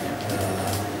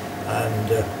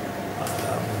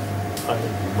 I'm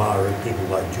an admirer of people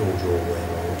like George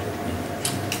Orwell,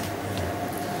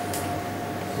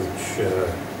 which,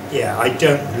 I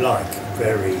don't like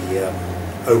very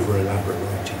over-elaborate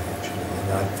writing.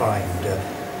 I find,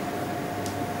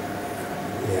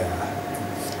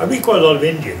 I read quite a lot of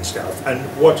Indian stuff, and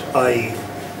what I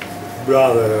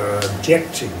rather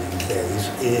object to these days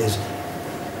is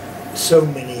so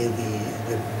many of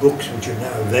the books which are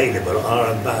now available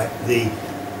are about the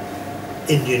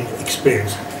Indian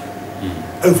experience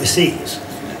overseas,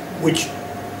 which,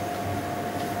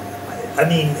 I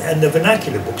mean, and the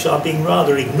vernacular books are being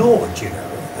rather ignored,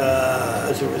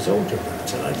 as a result of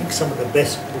that. And I think some of the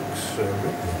best books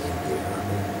written in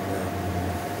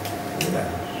India.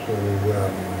 So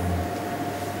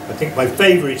I think my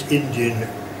favourite Indian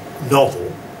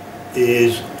novel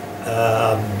is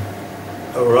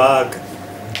Rag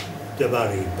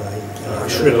Davari by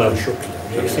Srilal Shukla.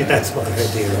 You see, that's my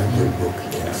idea of a good book.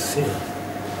 Yes. Yeah.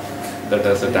 That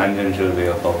has a tangential way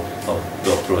of how to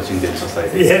approach Indian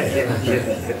society.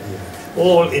 Yeah.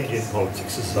 All Indian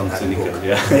politics is some in that cynical, book.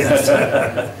 yeah.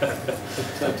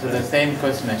 So the same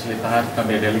question actually, perhaps can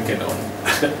be a delicate one.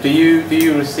 Do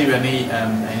you receive any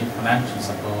financial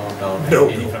support or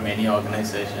any from any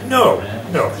organisation? No.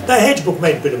 That hedge book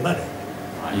made a bit of money,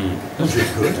 which is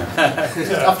good.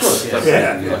 Of course,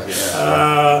 yes.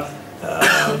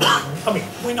 I mean,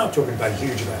 we're not talking about a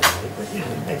huge amount of money, but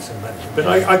it makes some money. But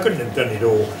I couldn't have done it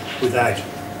all without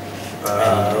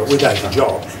a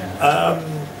job.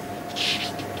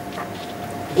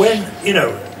 When,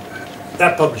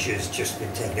 that publisher's just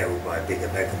been taken over by a big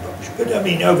American publisher. But I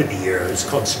mean, over the years,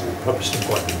 Constable published some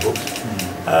quite good books.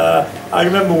 I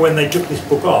remember when they took this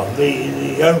book on,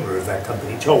 the owner of that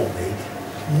company told me,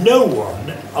 no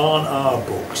one on our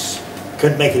books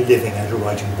can make a living out of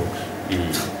writing books.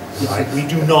 Right? We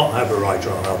do not have a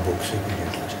writer on our books who can do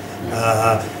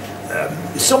that.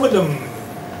 Some of them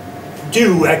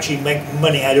do actually make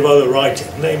money out of other writing.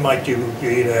 They might do,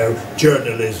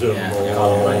 journalism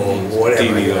or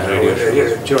whatever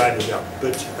to add it up.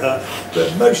 But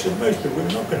most people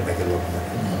are not going to make a lot of money.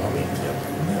 I mean,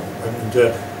 no. And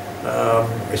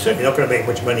they're certainly not going to make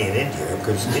much money in India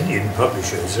because Indian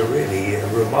publishers are really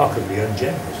remarkably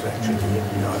ungenerous, actually.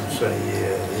 I'd say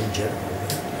in general.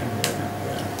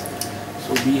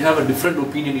 So we have a different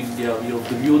opinion in India. We have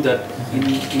the view that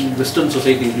in Western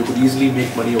society you could easily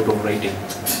make money out of writing,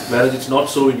 whereas it's not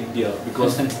so in India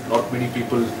because not many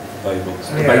people buy books.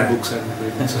 Buy books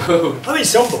and so. I mean,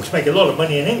 some books make a lot of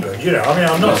money in England. I mean,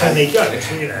 I'm not saying they don't.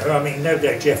 I mean, no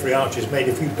doubt Geoffrey Archer's made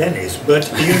a few pennies,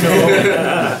 but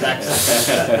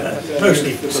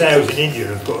mostly sales in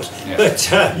India, of course. Yeah. But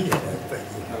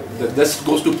This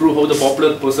goes to prove how the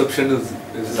popular perception is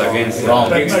against wrong.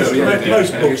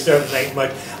 Most books don't make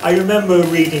much. I remember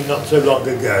reading not so long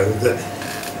ago that,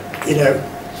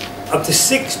 of the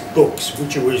 6 books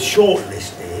which were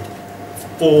shortlisted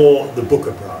for the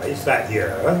Booker Prize that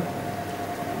year,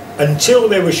 until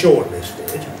they were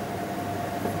shortlisted,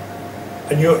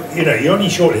 and you're only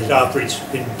shortlisted after it's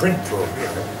been print for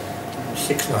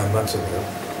 6-9 months ago,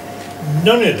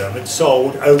 none of them had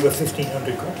sold over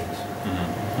 1,500 copies.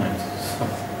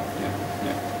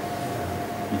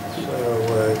 So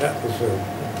that was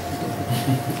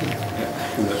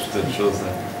that shows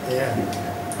that. Yeah.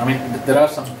 I mean, there are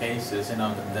some cases,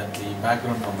 that the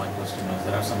background of my question was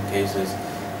there are some cases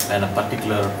when a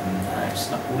particular, I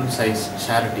wouldn't say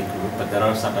charity group, but there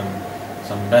are some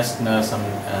Westerners, some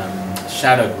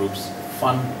shadow groups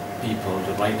fund people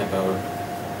to write about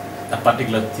a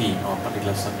particular theme or a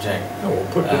particular subject. Oh,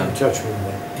 put them in touch with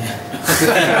me.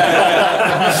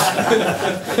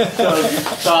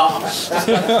 So I'm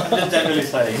just generally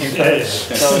saying.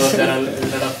 So there are a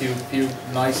lot of few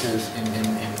noises in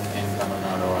Tamil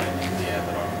Nadu or in India,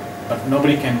 but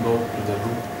nobody can go to the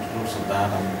roots of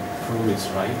that and prove it's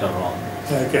right or wrong.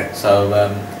 Okay. So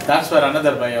that's where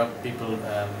another way of people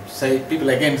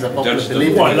against the popular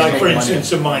belief. Like for instance,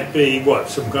 there might be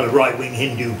some kind of right-wing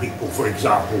Hindu people, for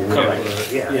example.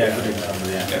 Correct. Yeah, good example.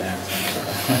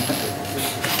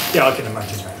 Yeah, I can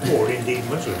imagine that. Or indeed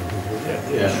Muslim people.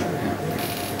 Yeah.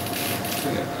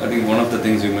 I think one of the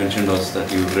things you mentioned was that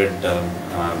you read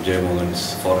Jay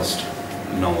Mohan's Forest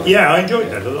novel. Yeah, I enjoyed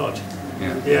that a lot.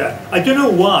 Yeah. I don't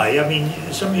know why. I mean,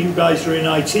 some of you guys are in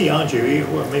IT, aren't you?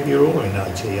 Well, maybe you're all in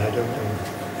IT. I don't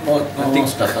know. I think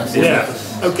stuff. Yeah.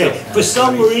 Okay. For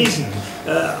some reason,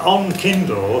 on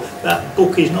Kindle, that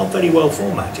book is not very well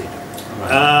formatted.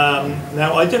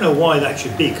 Now, I don't know why that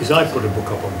should be, because I put a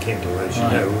book up on Kindle, as you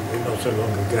know, not so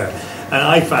long ago, and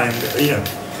I found,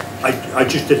 I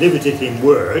just delivered it in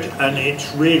Word, and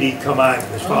it's really come out,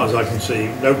 as far as I can see,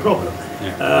 no problem.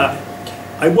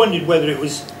 I wondered whether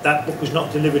that book was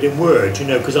not delivered in Word,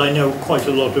 because I know quite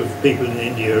a lot of people in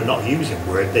India are not using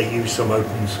Word; they use some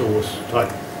open source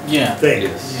type thing.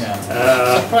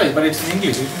 Surprised, but it's an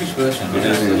English version.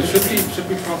 It should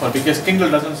be proper because Kindle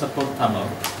doesn't support Tamil.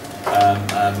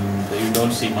 You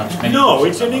don't see much. No,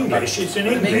 it's in English. It's in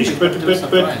English, but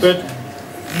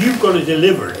you've got to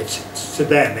deliver it to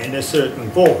them in a certain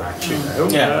format,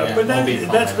 but then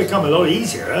that's become a lot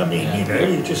easier. I mean,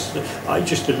 I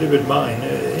just delivered mine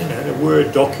in a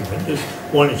Word document. There's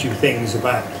one or two things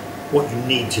about what you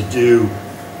need to do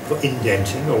for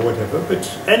indenting or whatever. But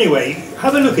anyway,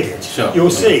 have a look at it. Sure. You'll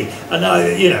see. And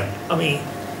I mean,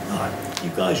 you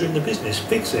guys are in the business.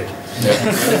 Fix it.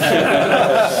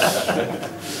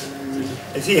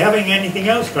 Is he having anything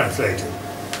else translated?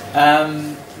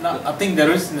 No, I think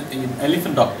there is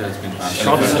Elephant Doctor has been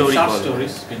translated. Short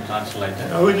stories has been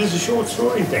translated. Oh, it is a short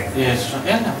story thing. Yes,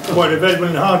 yeah, of course. What, available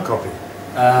in hard copy?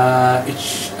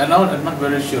 No, I'm not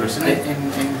very sure. It's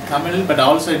in Tamil, but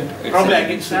also probably I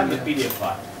can share the PDF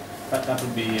file. That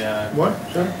would be what?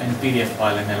 Sorry? In PDF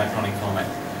file in electronic format.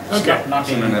 Okay. Not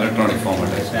in an electronic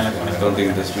format. It's an electronic I don't think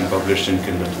it has been published in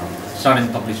Kindle now. It's not in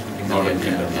published in Kindle. Not in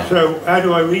Kindle. Yeah. So how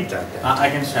do I read that then? I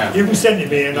can share. You can send it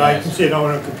me and I Yes. can see it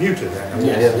on a computer then.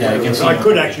 Yeah, you can see I it.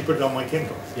 could actually put it on my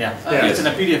Kindle. Yeah. Yeah. It's in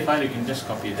a PDF file. You can just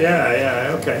copy it.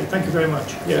 Yeah, okay. Thank you very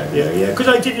much. Yeah. Because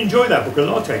I did enjoy that book a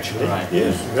lot actually. Right.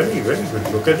 Yes, very, very good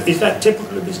book. And is that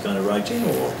typical of this kind of writing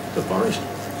or The Forest?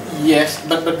 Yes,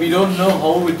 but we don't know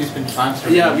how it has been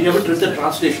translated. Yeah, we haven't read the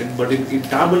translation, but in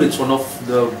Tamil it's one of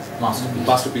the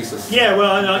masterpieces. Yeah,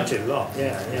 well, I liked it a lot.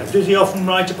 Yeah. Does he often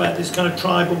write about this kind of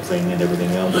tribal thing and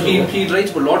everything else? No, he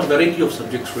writes a lot variety of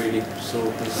subjects really. So,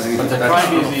 But the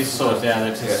tribe is his source. Yeah,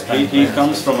 that's his tribe. He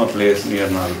comes from a place near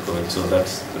Nagpur, so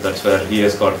that's where he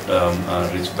has got a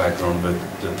rich background with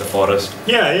the forest.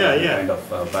 Yeah. Kind of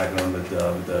background with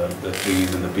the trees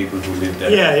and the people who live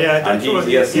there. Yeah. And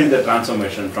he has seen the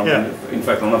transformation from. Yeah. In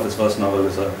fact, one of his first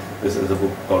novels is a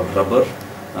book called Rubber.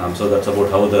 So that's about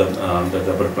how the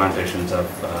rubber plantations have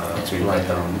been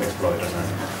exploited.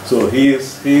 So he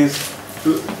is.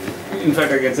 In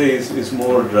fact, I can say he's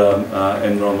more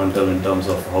environmental in terms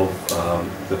of how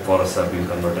the forests have been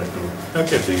converted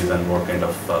to trees and what kind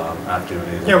of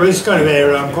activities. Yeah, well, this kind of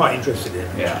area I'm quite interested in.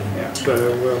 Yeah. So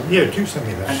do send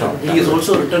me that. he has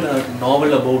also written a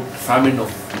novel about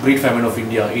Great Famine of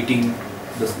India,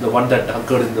 the one that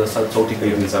occurred in the South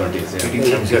India. 1870s.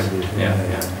 1870s.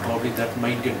 Yeah. Probably that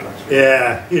might get translated.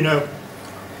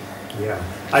 Yeah,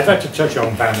 I've had to touch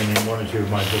on famine in one or two of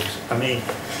my books. I mean,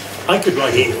 I could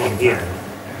write anything here.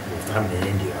 Famine in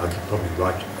India, I could probably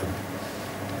write a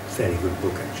fairly good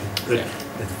book actually. But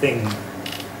the thing,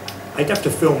 I'd have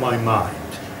to fill my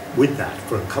mind with that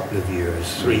for a couple of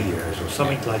years, 3 years or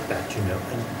something like that,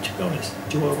 And to be honest,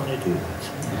 do I want to do that?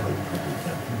 No, I probably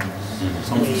don't.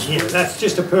 I mean, that's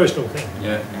just a personal thing.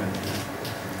 Yeah. I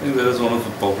think there is one of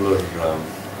the popular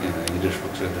English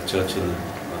books, the Churchill,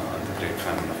 The Great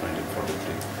Famine of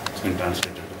 1943. It's been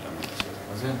translated to Tamil.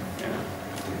 Was it?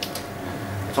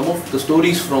 Yeah. Some of the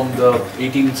stories from the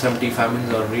 1870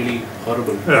 famines are really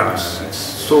horrible. Yeah. It's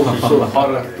so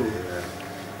horror to.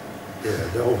 Yeah,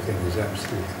 the whole thing is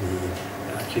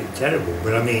absolutely terrible.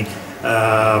 But I mean,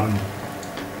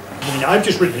 I've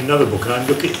just written another book, and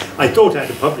I thought I had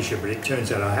a publisher, but it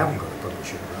turns out I haven't got a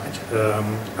publisher, right?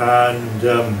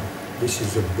 This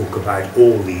is a book about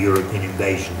all the European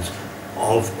invasions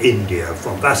of India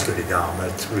from Vasco da Gama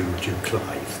through to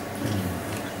Clive.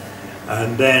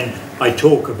 And then I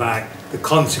talk about the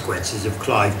consequences of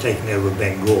Clive taking over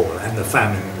Bengal and the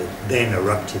famine that then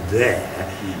erupted there.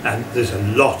 And there's a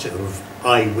lot of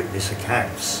eyewitness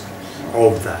accounts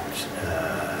of that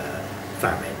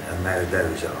famine, and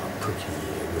those are pretty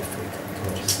horrific.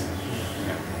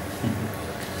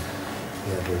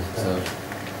 So,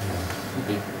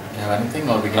 you have anything,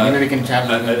 or we can chat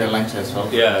during the lunch as well?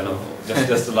 Yeah, no,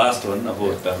 just the last one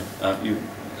about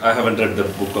I haven't read the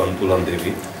book on Pulan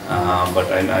Devi,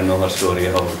 but I know her story,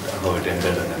 how it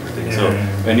ended and everything. Yeah. So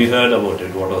when you heard about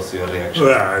it, what was your reaction?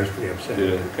 Well, I was pretty upset.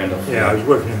 I was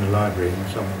working in the library and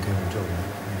someone came and told me.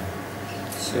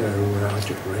 So I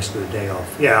took the rest of the day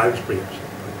off. Yeah, I was pretty upset.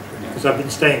 Because I've been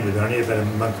staying with her only about a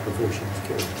month before she was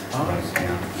killed.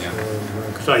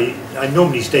 Because I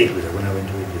normally stayed with her when I went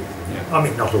to India. Yeah. I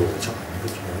mean, not all the time,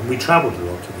 but and we travelled a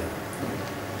lot together.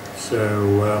 So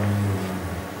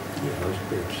I was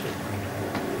pretty upset.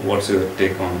 What's your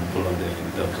take on Pulan Devi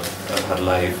in terms of her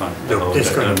life and Look, this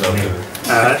kind of thing.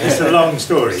 It's a long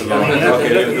story. It's a long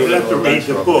story. You'll have to read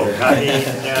the book. I mean,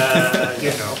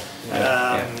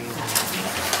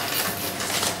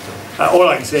 all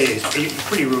I can say is she's a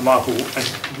pretty remarkable and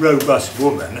robust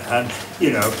woman, and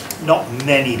not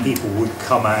many people would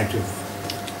come out of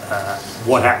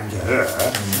what happened to her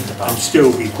and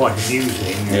still be quite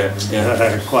amusing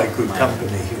and quite good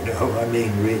company. I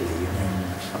mean, really.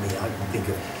 I mean, I can think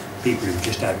of people who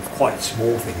just had quite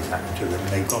small things happen to them and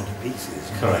they've gone to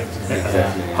pieces. Correct.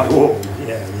 Exactly.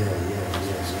 Yeah.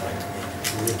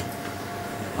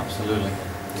 Absolutely.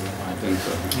 I think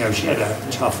so. She had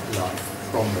a tough life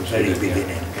from the very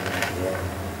beginning.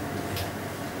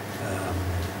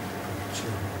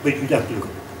 But you'd have to look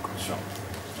at the book. Sure.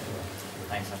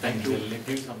 Thanks. I think we'll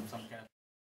give some